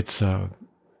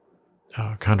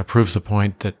kind of proves the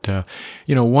point that,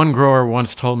 one grower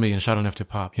once told me in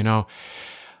Châteauneuf-du-Pape,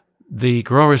 the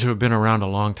growers who have been around a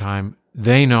long time,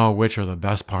 they know which are the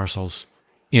best parcels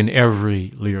in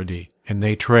every Lier de, and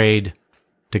they trade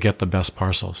to get the best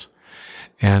parcels.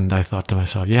 And I thought to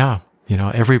myself,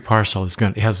 every parcel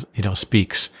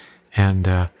speaks, and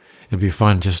it'd be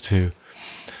fun just to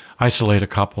isolate a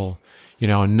couple,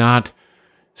 not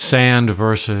sand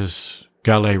versus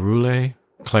Gallet Roulet,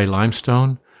 clay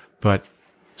limestone, but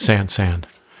sand.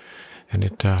 And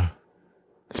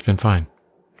it's been fine.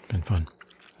 It's been fun.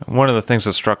 One of the things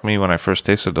that struck me when I first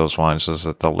tasted those wines is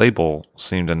that the label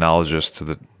seemed analogous to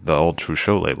the old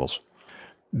Trouchot labels.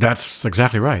 That's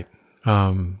exactly right.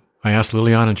 I asked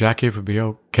Liliane and Jackie if it would be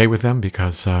okay with them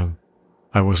because I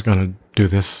was going to do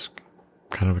this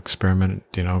kind of experiment,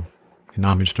 in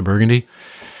homage to Burgundy.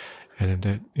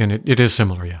 it is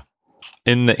similar, yeah.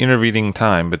 In the intervening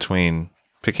time between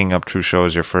picking up Truchot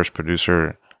as your first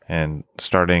producer and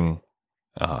starting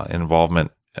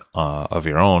involvement of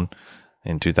your own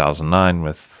in 2009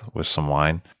 with Some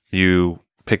Wine, you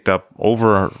picked up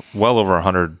well over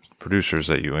 100 producers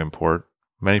that you import,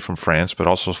 many from France, but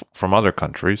also from other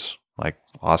countries, like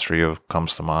Austria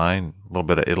comes to mind, a little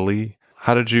bit of Italy.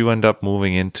 How did you end up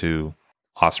moving into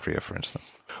Austria, for instance?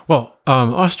 Well,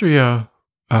 Austria,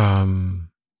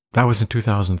 that was in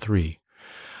 2003.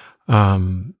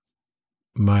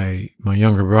 My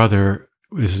younger brother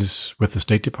is with the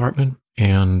State Department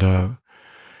and a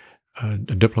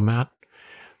diplomat,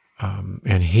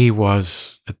 and he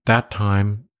was at that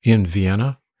time in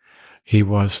Vienna. He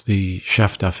was the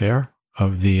chef d'affaires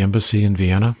of the embassy in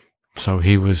Vienna, so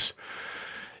he was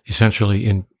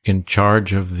essentially in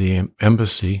charge of the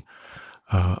embassy,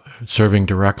 serving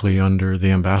directly under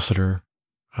the ambassador,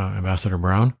 Ambassador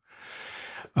Brown.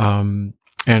 And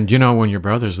when your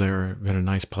brother's there in a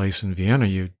nice place in Vienna,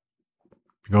 you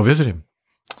go visit him.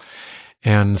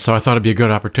 And so I thought it'd be a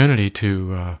good opportunity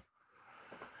to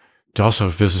also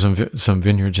visit some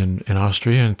vineyards in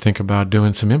Austria and think about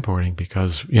doing some importing,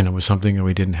 because it was something that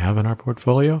we didn't have in our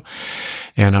portfolio.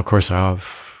 And of course, I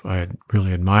had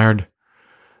really admired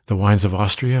the wines of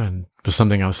Austria, and it was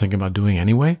something I was thinking about doing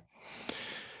anyway.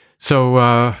 So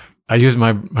I used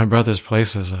my brother's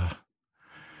place as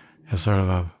sort of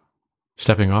a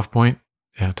stepping off point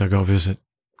to go visit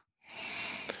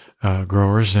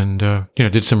growers, and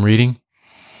did some reading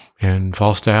in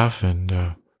Falstaff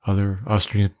and other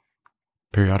Austrian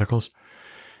periodicals,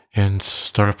 and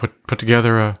started put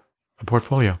together a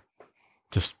portfolio.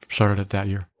 Just started it that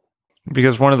year.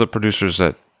 Because one of the producers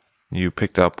that you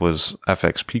picked up was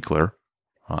FX Pichler.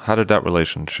 How did that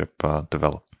relationship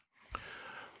develop?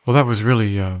 Well, that was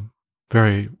really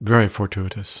very, very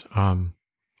fortuitous. So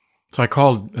I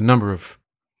called a number of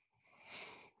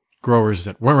growers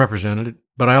that weren't represented,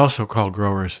 but I also called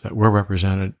growers that were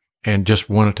represented and just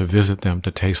wanted to visit them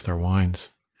to taste their wines,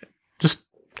 just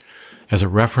as a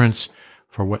reference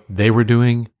for what they were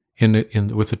doing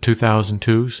with the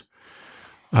 2002s,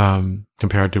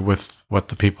 compared to with what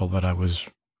the people that I was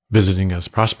visiting as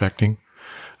prospecting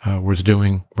was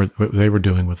doing, what they were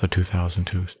doing with the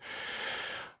 2002s.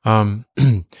 And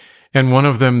one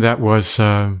of them that was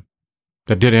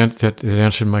that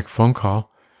answered my phone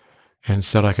call and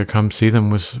said I could come see them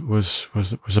was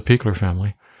a Pichler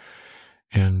family,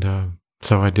 and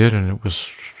so I did. And it was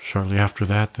shortly after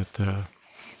that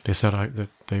they said that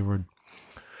they would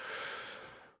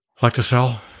like to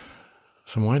sell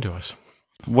some wine to us.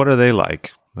 What are they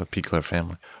like, the Pichler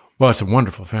family? Well, it's a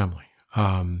wonderful family.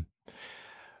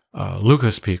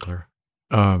 Lucas Pichler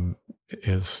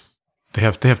they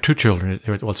have two children.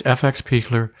 Well, it's FX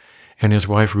Pichler and his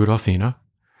wife Rudolfina,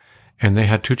 and they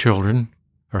had two children,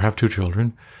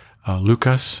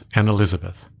 Lucas and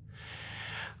Elizabeth.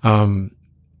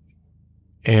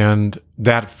 And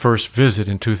that first visit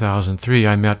in 2003,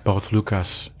 I met both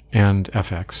Lucas and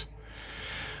FX.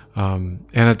 And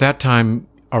at that time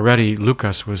already,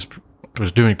 Lucas was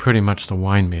doing pretty much the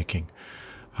winemaking.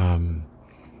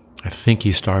 I think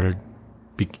he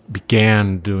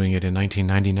began doing it in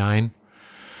 1999.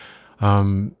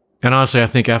 And honestly, I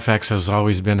think FX has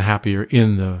always been happier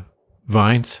in the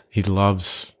vines. He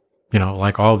loves,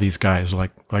 like all these guys,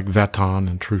 like Veton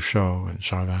and Truchot and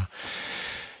Charvin.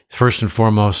 First and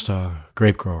foremost, a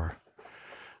grape grower.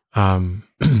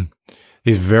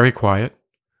 He's very quiet,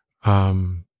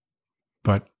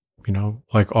 but,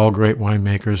 like all great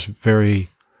winemakers, very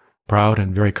proud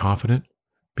and very confident,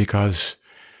 because,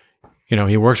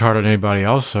 he works harder than anybody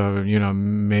else. So,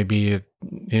 maybe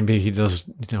he does,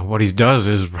 what he does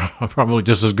is probably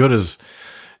just as good as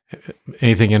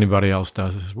anything anybody else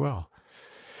does as well.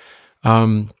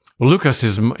 Lucas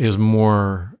is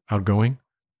more outgoing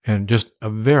and just a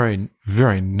very,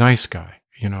 very nice guy,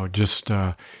 just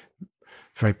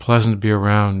very pleasant to be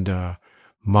around,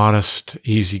 modest,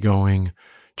 easygoing,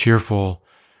 cheerful,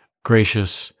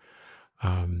 gracious.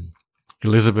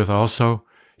 Elizabeth also,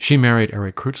 she married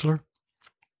Eric Krutzler.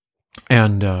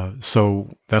 And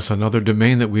so that's another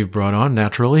domain that we've brought on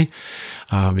naturally,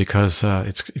 because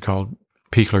it's called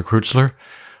Pichler Krutzler,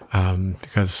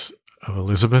 because of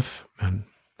Elizabeth.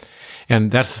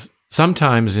 And that's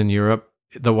sometimes in Europe,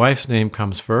 the wife's name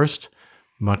comes first,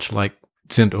 much like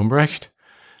Zint Umbrecht,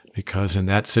 because in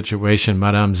that situation,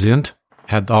 Madame Zint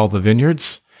had all the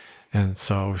vineyards, and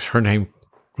so her name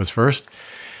was first.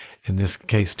 In this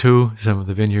case, too, some of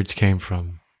the vineyards came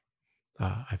from,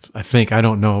 I think, I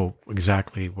don't know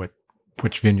exactly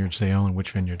which vineyards they own,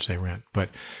 which vineyards they rent, but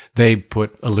they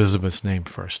put Elizabeth's name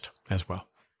first as well.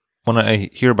 When I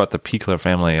hear about the Pichler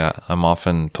family, I'm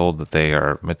often told that they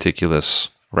are meticulous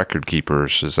record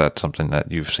keepers. Is that something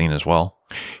that you've seen as well?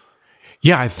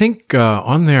 Yeah, I think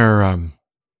on their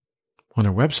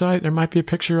website there might be a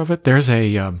picture of it. There's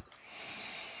like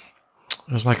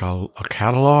a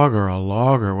catalog or a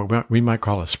log or what we might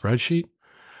call a spreadsheet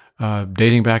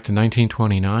dating back to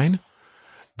 1929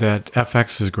 that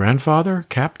FX's grandfather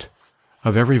kept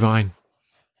of every vine.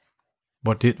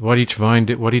 What each vine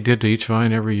did, what he did to each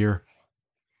vine every year.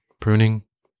 Pruning,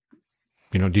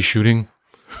 deshooting,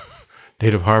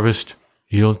 date of harvest,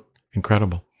 yield,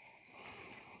 incredible.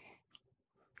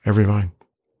 Every vine.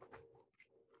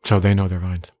 So they know their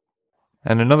vines.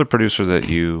 And another producer that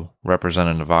you represent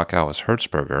in the Wachau is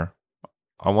Herzberger.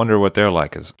 I wonder what they're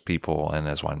like as people and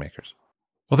as winemakers.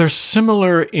 Well, they're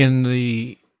similar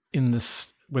to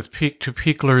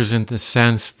Pichlers in the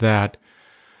sense that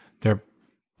they're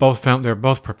both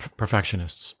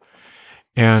perfectionists,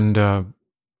 and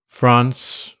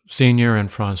Franz Senior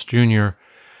and Franz Junior,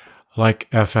 like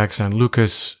FX and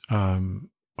Lucas,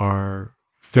 are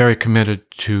very committed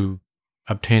to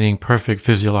obtaining perfect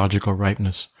physiological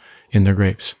ripeness in their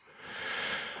grapes.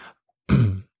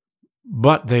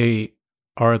 But they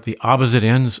are at the opposite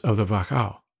ends of the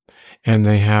Wachau, and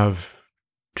they have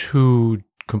two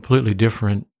completely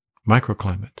different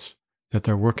microclimates that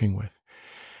they're working with.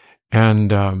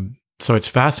 And so it's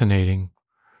fascinating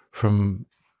from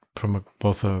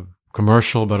both a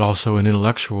commercial but also an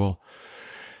intellectual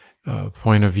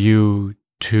point of view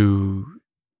to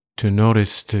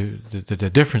notice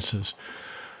the differences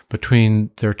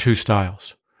between their two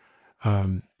styles.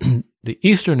 The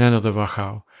eastern end of the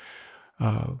Wachau,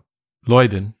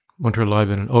 Leuden,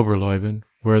 Unterleuden and Oberleuden,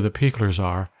 where the Pichlers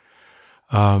are,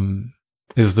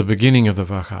 is the beginning of the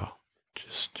Wachau,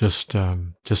 just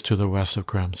to the west of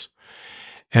Krems.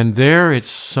 And there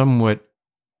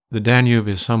the Danube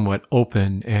is somewhat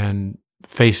open and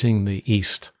facing the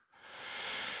east.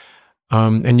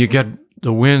 And you get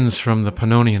the winds from the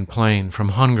Pannonian Plain, from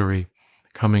Hungary,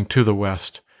 coming to the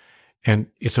west. And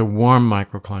it's a warm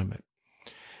microclimate.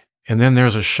 And then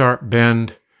there's a sharp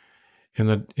bend in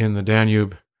the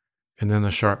Danube, and then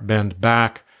the sharp bend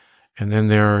back. And then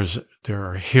there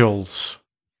are hills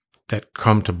that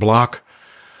come to block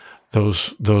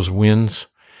those winds.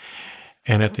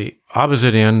 And at the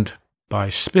opposite end, by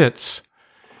Spitz,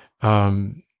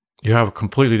 you have a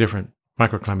completely different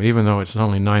microclimate, even though it's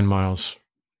only 9 miles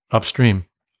upstream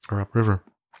or upriver.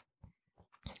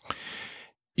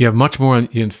 You have much more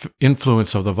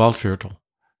influence of the Waldviertel,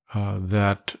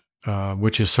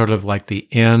 which is sort of like the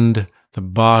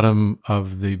bottom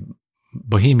of the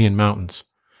Bohemian Mountains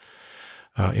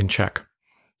in Czech.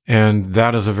 And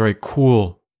that is a very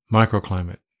cool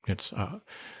microclimate. It's the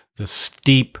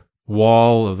steep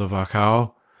wall of the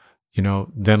Wachau,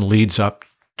 then leads up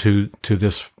to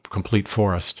this complete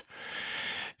forest.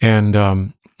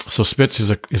 And so Spitz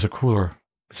is a cooler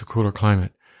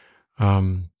climate.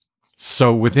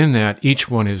 So within that, each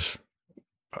one is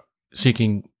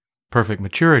seeking perfect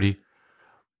maturity,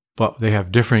 but they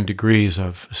have differing degrees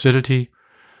of acidity,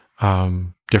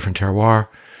 different terroir,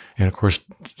 and of course,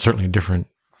 certainly different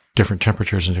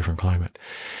temperatures and different climate.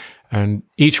 And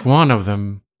each one of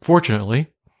them, fortunately,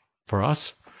 for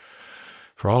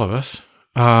all of us,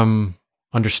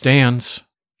 understands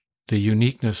the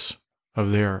uniqueness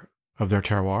of their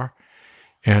terroir,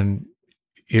 and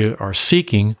are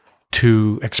seeking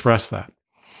to express that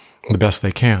the best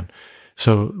they can.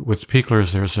 So with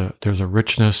Pichlers, there's a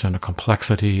richness and a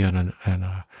complexity and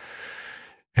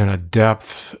a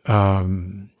depth,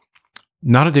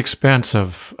 not at the expense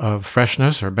of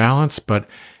freshness or balance, but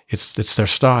it's their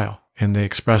style, and they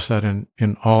express that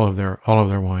in all of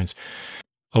their wines.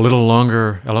 A little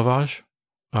longer élevage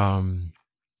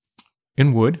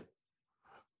in wood,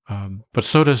 but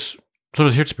so does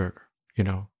Hirzberger.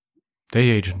 They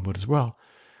age in wood as well,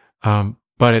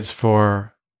 but it's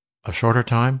for a shorter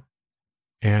time,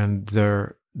 and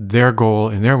their goal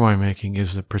in their winemaking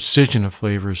is the precision of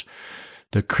flavors,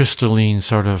 the crystalline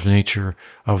sort of nature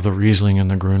of the Riesling and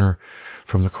the Gruner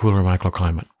from the cooler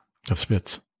microclimate of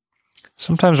Spitz.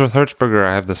 Sometimes with Herzberger,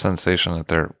 I have the sensation that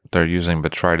they're using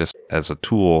botrytis as a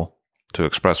tool to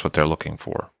express what they're looking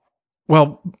for.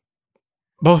 Well,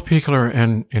 both Pichler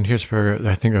and Herzberger,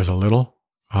 I think there's a little.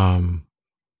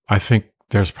 I think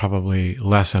there's probably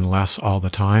less and less all the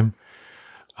time.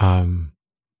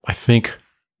 I think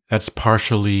that's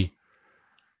partially,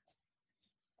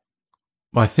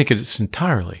 well, I think it's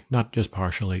entirely, not just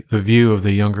partially, the view of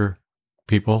the younger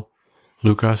people,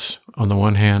 Lucas on the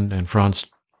one hand and Franz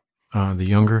the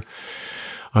younger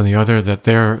on the other, that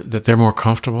they're more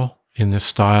comfortable in this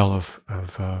style of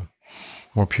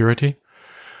more purity.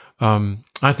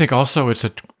 I think also it's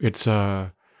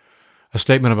a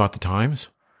statement about the times.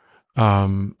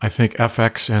 I think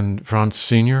FX and Franz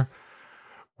Senior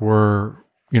were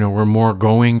more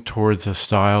going towards a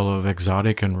style of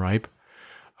exotic and ripe.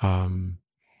 And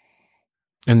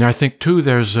I think too,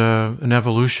 there's an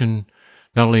evolution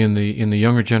not only in the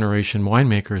younger generation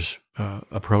winemakers'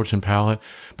 approach and palate,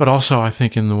 but also I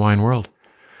think in the wine world.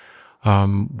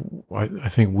 I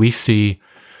think we see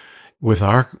with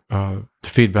our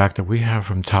feedback that we have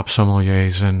from top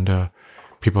sommeliers and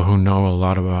people who know a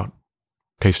lot about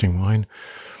tasting wine,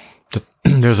 that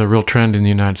there's a real trend in the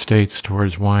United States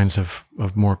towards wines of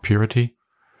more purity,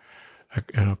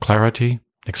 clarity,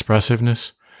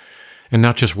 expressiveness, and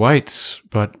not just whites,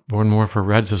 but more and more for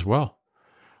reds as well.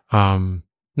 Now,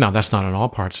 that's not in all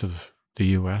parts of the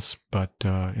U.S., but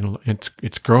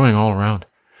it's growing all around,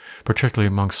 particularly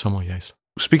amongst sommeliers.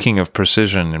 Speaking of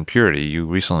precision and purity, you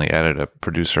recently added a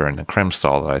producer in the creme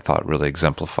style that I thought really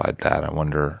exemplified that. I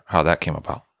wonder how that came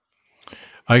about.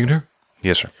 Eigner?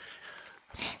 Yes, sir.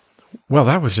 Well,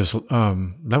 that was just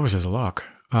luck.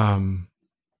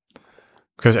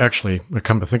 Because actually, I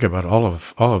come to think about it,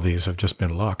 all of these have just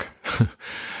been luck.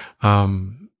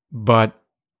 But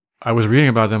I was reading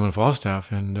about them in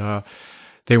Falstaff, and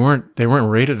they weren't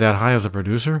rated that high as a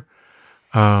producer.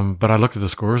 But I looked at the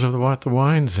scores of the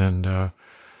wines, and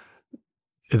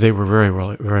they were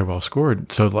very well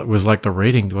scored. So it was like the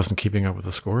rating wasn't keeping up with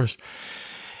the scores.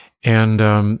 And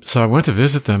so I went to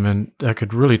visit them, and I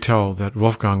could really tell that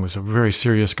Wolfgang was a very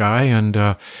serious guy,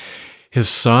 and his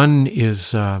son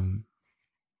is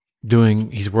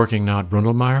he's working now at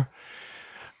Brundelmeyer,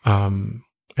 and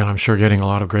I'm sure getting a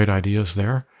lot of great ideas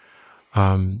there.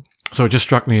 So it just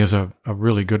struck me as a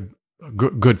really good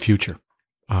future.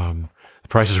 The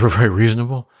prices were very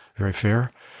reasonable, very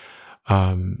fair,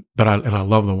 but I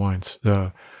love the wines.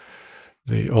 The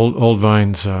old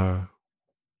vines.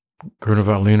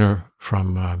 Grüner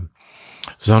from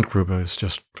Zandgruber is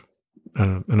just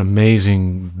an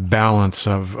amazing balance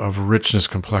of richness,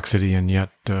 complexity, and yet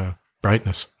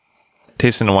brightness.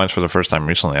 Tasting the wines for the first time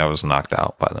recently, I was knocked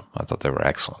out by them. I thought they were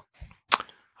excellent.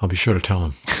 I'll be sure to tell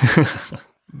him.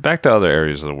 Back to other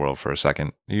areas of the world for a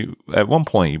second. At one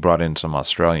point, you brought in some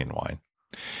Australian wine.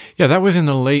 Yeah, that was in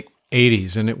the late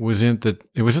 80s, and it was at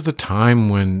the time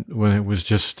when it was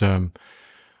just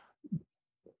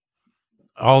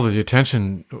all the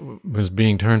attention was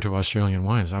being turned to Australian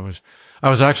wines. I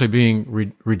was actually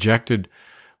being rejected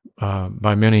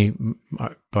by many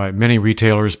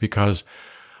retailers because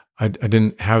I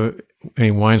didn't have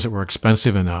any wines that were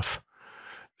expensive enough.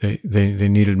 They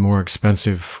needed more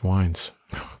expensive wines.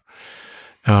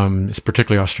 It's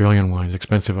particularly Australian wines,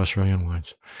 expensive Australian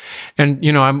wines. And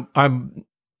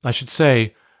I should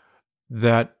say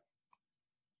that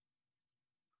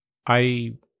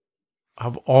I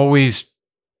have always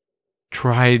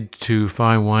tried to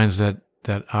find wines that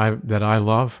I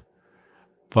love,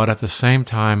 but at the same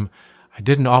time, I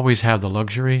didn't always have the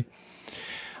luxury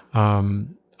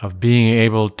of being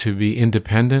able to be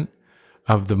independent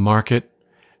of the market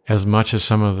as much as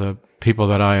some of the people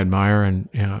that I admire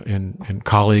and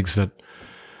colleagues that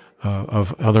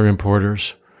of other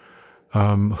importers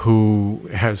who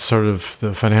had sort of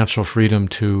the financial freedom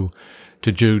to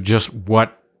do just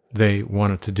what they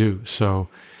wanted to do. So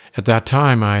at that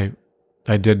time, I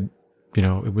did,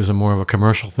 it was more of a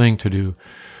commercial thing to do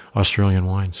Australian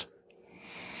wines.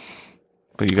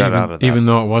 But you got out of that. Even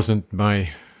though it wasn't my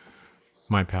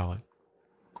palate.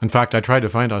 In fact, I tried to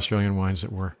find Australian wines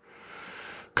that were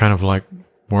kind of like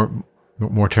more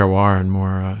terroir and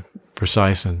more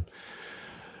precise, and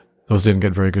those didn't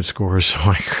get very good scores. So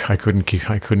I couldn't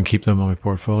keep them on my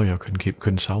portfolio.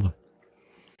 Couldn't sell them.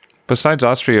 Besides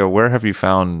Austria, where have you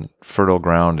found fertile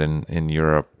ground in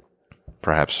Europe?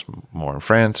 Perhaps more in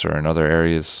France or in other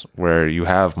areas where you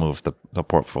have moved the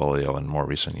portfolio in more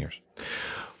recent years?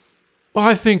 Well,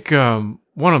 I think one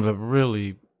of the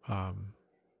really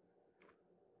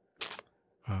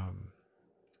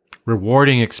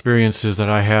rewarding experiences that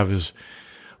I have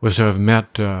was to have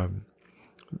met the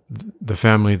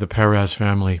Perez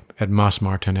family at Mas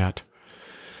Martinet.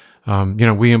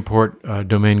 We import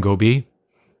Domaine Gobi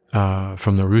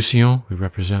from the Roussillon. We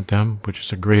represent them, which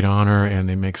is a great honor, and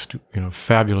they make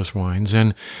fabulous wines.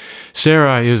 And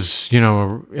Sarah is,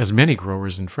 as many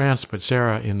growers in France, but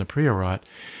Sarah in the Priorat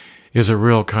is a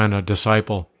real kind of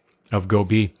disciple of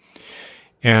Gobi.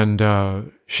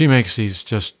 And she makes these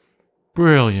just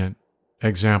brilliant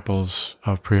examples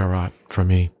of Priorat for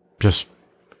me. Just,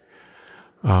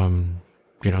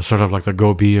 sort of like the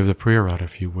Gobi of the Priorat,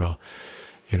 if you will.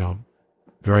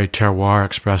 Very terroir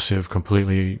expressive,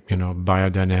 completely,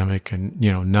 biodynamic and,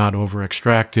 not over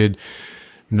extracted,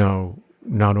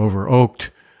 not over oaked,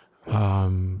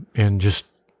 and just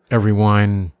every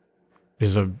wine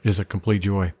is a complete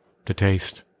joy to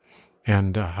taste.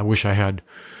 And I wish I had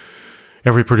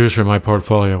every producer in my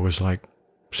portfolio was like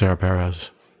Serra Perez.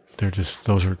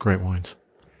 Those are great wines.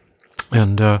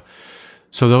 And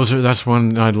so that's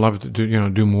one I'd love to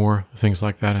do more things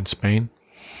like that in Spain.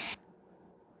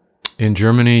 In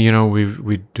Germany,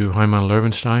 we do Heimann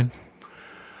Löwenstein,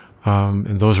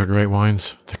 and those are great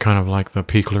wines. They're kind of like the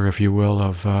Pichler, if you will,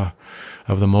 of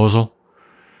the Mosel.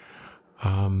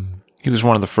 He was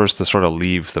one of the first to sort of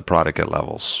leave the Pradegat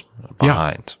levels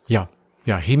behind. Yeah.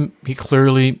 He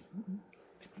clearly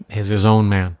is his own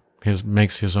man.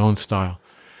 Makes his own style,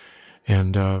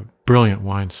 and brilliant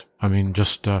wines. I mean,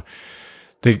 just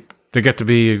they get to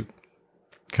be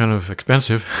kind of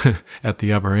expensive at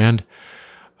the upper end,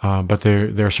 but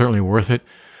they're certainly worth it.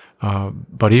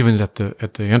 But even at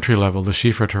the entry level, the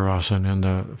Schieferterrassen and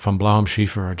the Von Blauem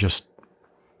Schiefer are just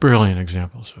brilliant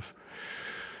examples of,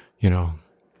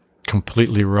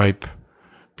 completely ripe,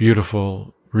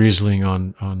 beautiful Riesling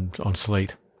on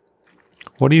slate.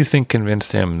 What do you think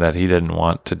convinced him that he didn't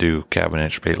want to do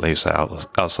Cabernet Spätlese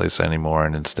Auslese anymore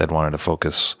and instead wanted to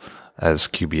focus as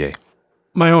QBA?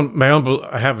 My own.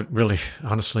 I haven't really,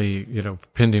 honestly,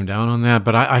 pinned him down on that,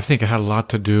 but I think it had a lot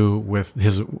to do with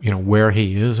his, where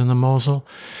he is in the Mosel.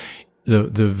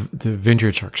 The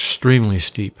vineyards are extremely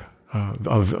steep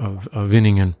of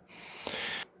Winningen,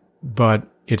 but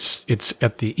it's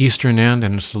at the eastern end,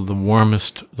 and it's the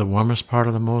warmest part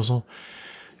of the Mosel,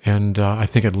 and I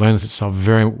think it lends itself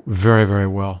very, very, very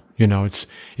well. It's,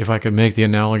 if I could make the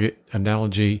analogy,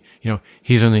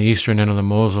 he's on the eastern end of the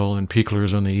Mosel, and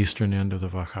Pichler's on the eastern end of the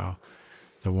Wachau,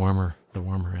 the warmer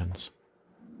ends.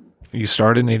 You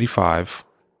started in 85.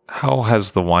 How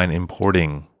has the wine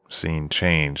importing scene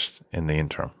changed in the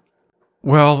interim?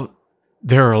 Well,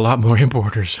 there are a lot more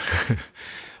importers.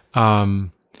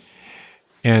 And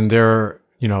there are,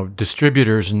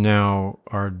 distributors now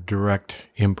are direct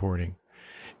importing.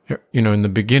 In the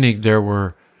beginning, there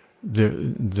were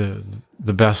the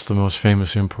best, the most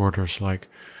famous importers like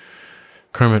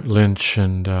Kermit Lynch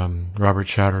and Robert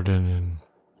Chatterton, and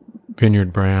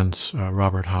Vineyard Brands,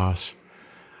 Robert Haas.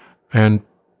 And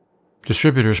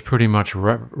distributors pretty much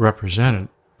represented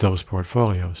those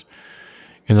portfolios.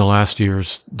 In the last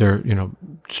years,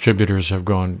 distributors have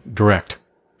gone direct,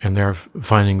 and they're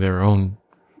finding their own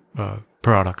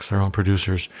products, their own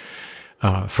producers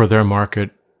for their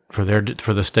market, for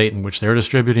the state in which they're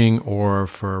distributing, or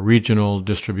for regional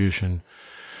distribution,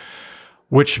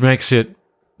 which makes it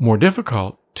more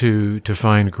difficult to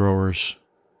find growers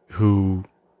who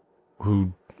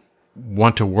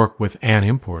want to work with an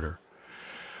importer.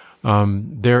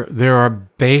 There are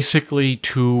basically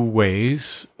two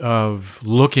ways of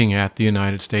looking at the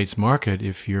United States market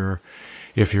if you're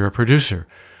a producer.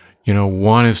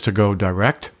 One is to go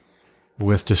direct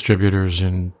with distributors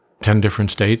in 10 different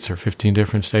states or 15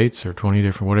 different states or 20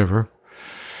 different whatever,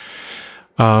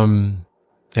 and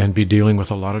be dealing with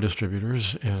a lot of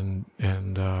distributors and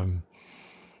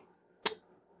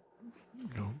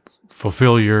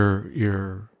fulfill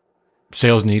your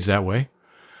sales needs that way.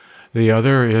 The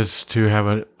other is to have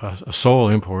a sole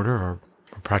importer, or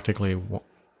practically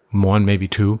one, maybe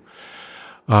two,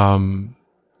 and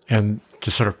to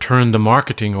sort of turn the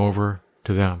marketing over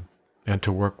to them and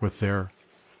to work with their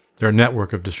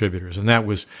network of distributors. And that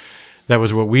was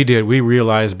what we did. We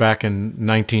realized back in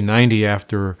 1990,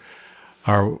 after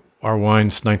our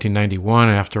wines, 1991,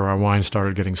 after our wines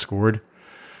started getting scored,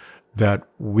 that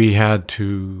we had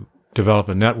to develop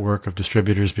a network of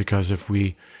distributors, because if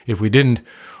we didn't,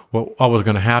 what was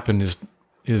going to happen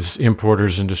is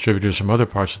importers and distributors from other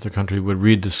parts of the country would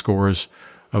read the scores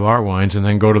of our wines and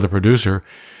then go to the producer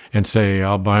and say,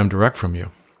 I'll buy them direct from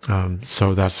you.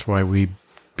 So that's why we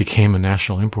became a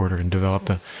national importer and developed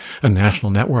a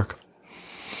national network,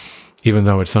 even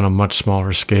though it's on a much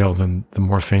smaller scale than the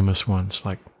more famous ones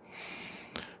like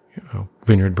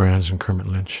Vineyard Brands and Kermit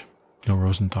Lynch,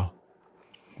 Rosenthal.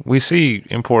 We see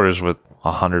importers with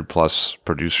 100 plus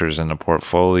producers in the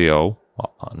portfolio.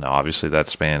 Now, obviously, that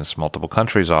spans multiple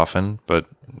countries often, but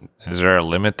is there a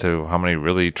limit to how many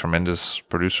really tremendous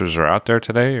producers are out there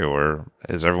today, or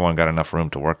has everyone got enough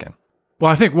room to work in?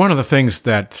 Well, I think one of the things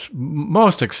that's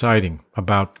most exciting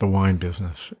about the wine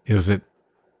business is that,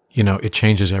 it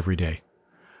changes every day.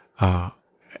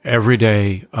 Every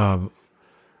day, a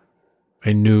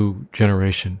new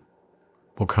generation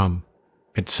will come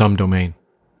in some domain.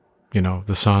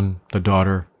 The son, the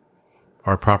daughter,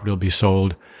 our property will be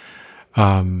sold.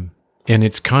 And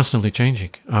it's constantly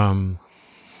changing.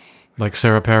 Like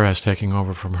Serra Perez taking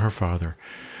over from her father.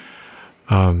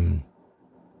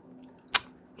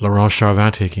 Laurent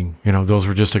Charvin taking, those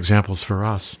were just examples for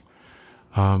us.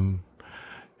 And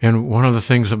one of the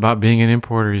things about being an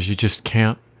importer is you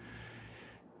can't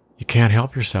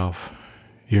help yourself.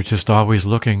 You're just always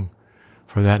looking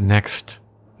for that next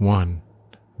one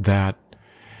that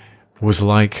was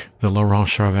like the Laurent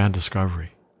Charvin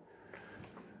discovery,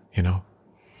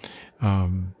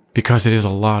 because it is a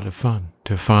lot of fun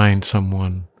to find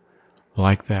someone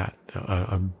like that,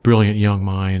 a brilliant young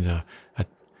mind, a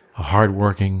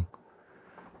hardworking,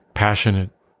 passionate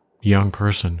young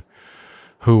person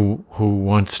who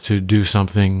wants to do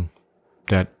something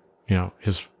that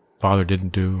his father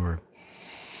didn't do, or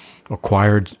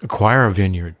acquire a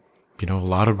vineyard. A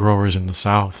lot of growers in the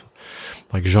South,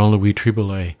 like Jean-Louis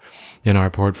Triboulet in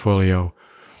our portfolio.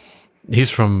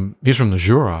 He's from the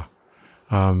Jura,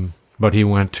 but he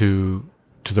went to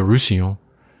the Roussillon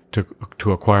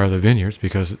to acquire the vineyards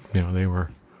because they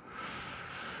were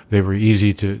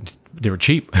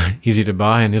cheap, easy to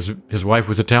buy, and his wife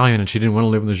was Italian and she didn't want to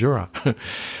live in the Jura.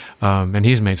 And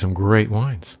he's made some great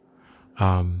wines.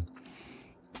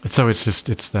 So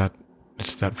it's that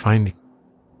finding,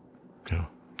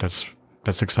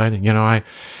 that's exciting. I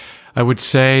would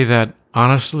say that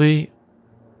honestly,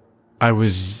 I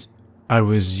was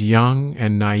young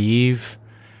and naive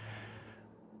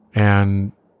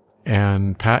and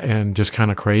just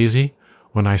kind of crazy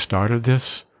when I started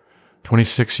this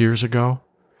 26 years ago.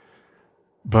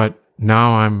 But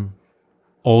now I'm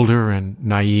older and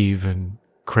naive and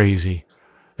crazy.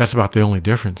 That's about the only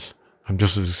difference. I'm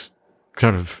just as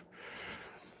sort of,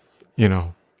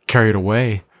 carried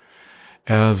away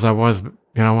as I was,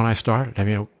 when I started. I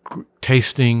mean,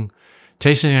 tasting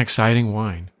exciting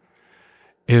wine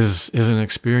is an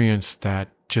experience that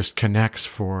just connects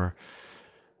for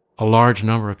a large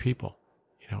number of people.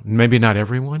 Maybe not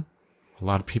everyone. A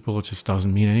lot of people, it just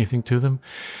doesn't mean anything to them.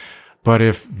 But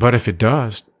if it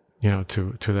does,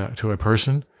 to a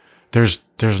person, there's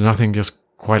nothing just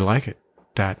quite like it.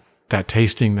 That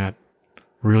tasting that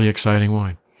really exciting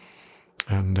wine,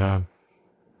 and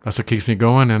that's what keeps me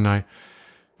going. And I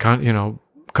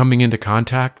coming into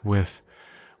contact with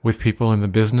people in the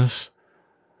business,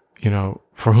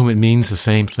 for whom it means the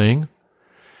same thing,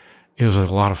 is a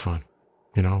lot of fun.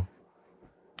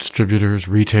 Distributors,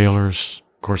 retailers,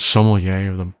 of course,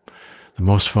 sommelier are the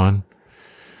most fun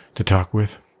to talk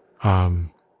with.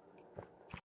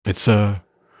 It's a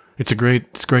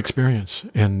great experience,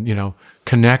 and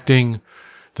connecting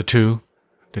the two,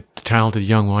 the talented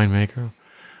young winemaker,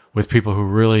 with people who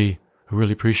really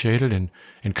appreciate it, and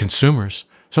consumers.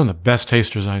 Some of the best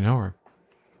tasters I know are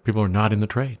people who are not in the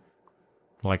trade,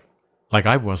 like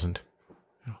I wasn't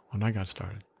when I got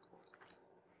started.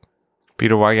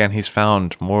 Peter Wygant, he's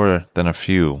found more than a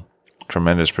few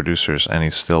tremendous producers, and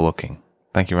he's still looking.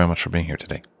 Thank you very much for being here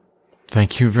today.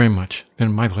 Thank you very much. It's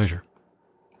been my pleasure.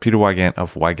 Peter Wygant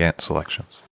of Wygant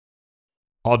Selections.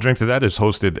 All Drink to That is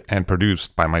hosted and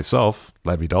produced by myself,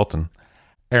 Levi Dalton.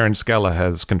 Aaron Scala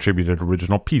has contributed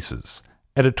original pieces.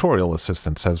 Editorial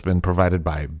assistance has been provided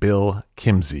by Bill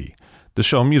Kimsey. The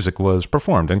show music was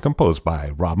performed and composed by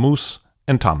Rob Moose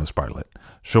and Thomas Bartlett.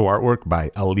 Show artwork by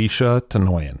Alicia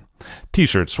Tenoyan.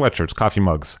 T-shirts, sweatshirts, coffee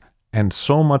mugs, and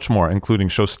so much more, including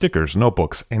show stickers,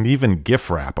 notebooks, and even gift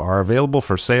wrap, are available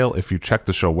for sale if you check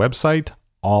the show website,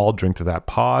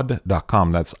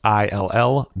 alldrinktothatpod.com. That's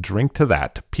ILL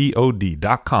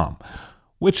drinktothatpod.com,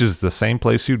 which is the same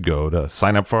place you'd go to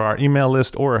sign up for our email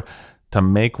list or to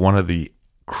make one of the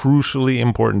crucially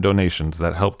important donations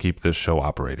that help keep this show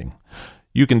operating.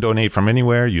 You can donate from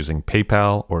anywhere using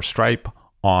PayPal or Stripe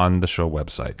on the show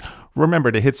website.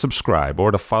 Remember to hit subscribe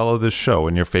or to follow this show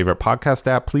in your favorite podcast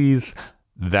app, please.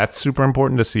 That's super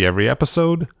important to see every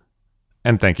episode.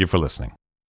 And thank you for listening.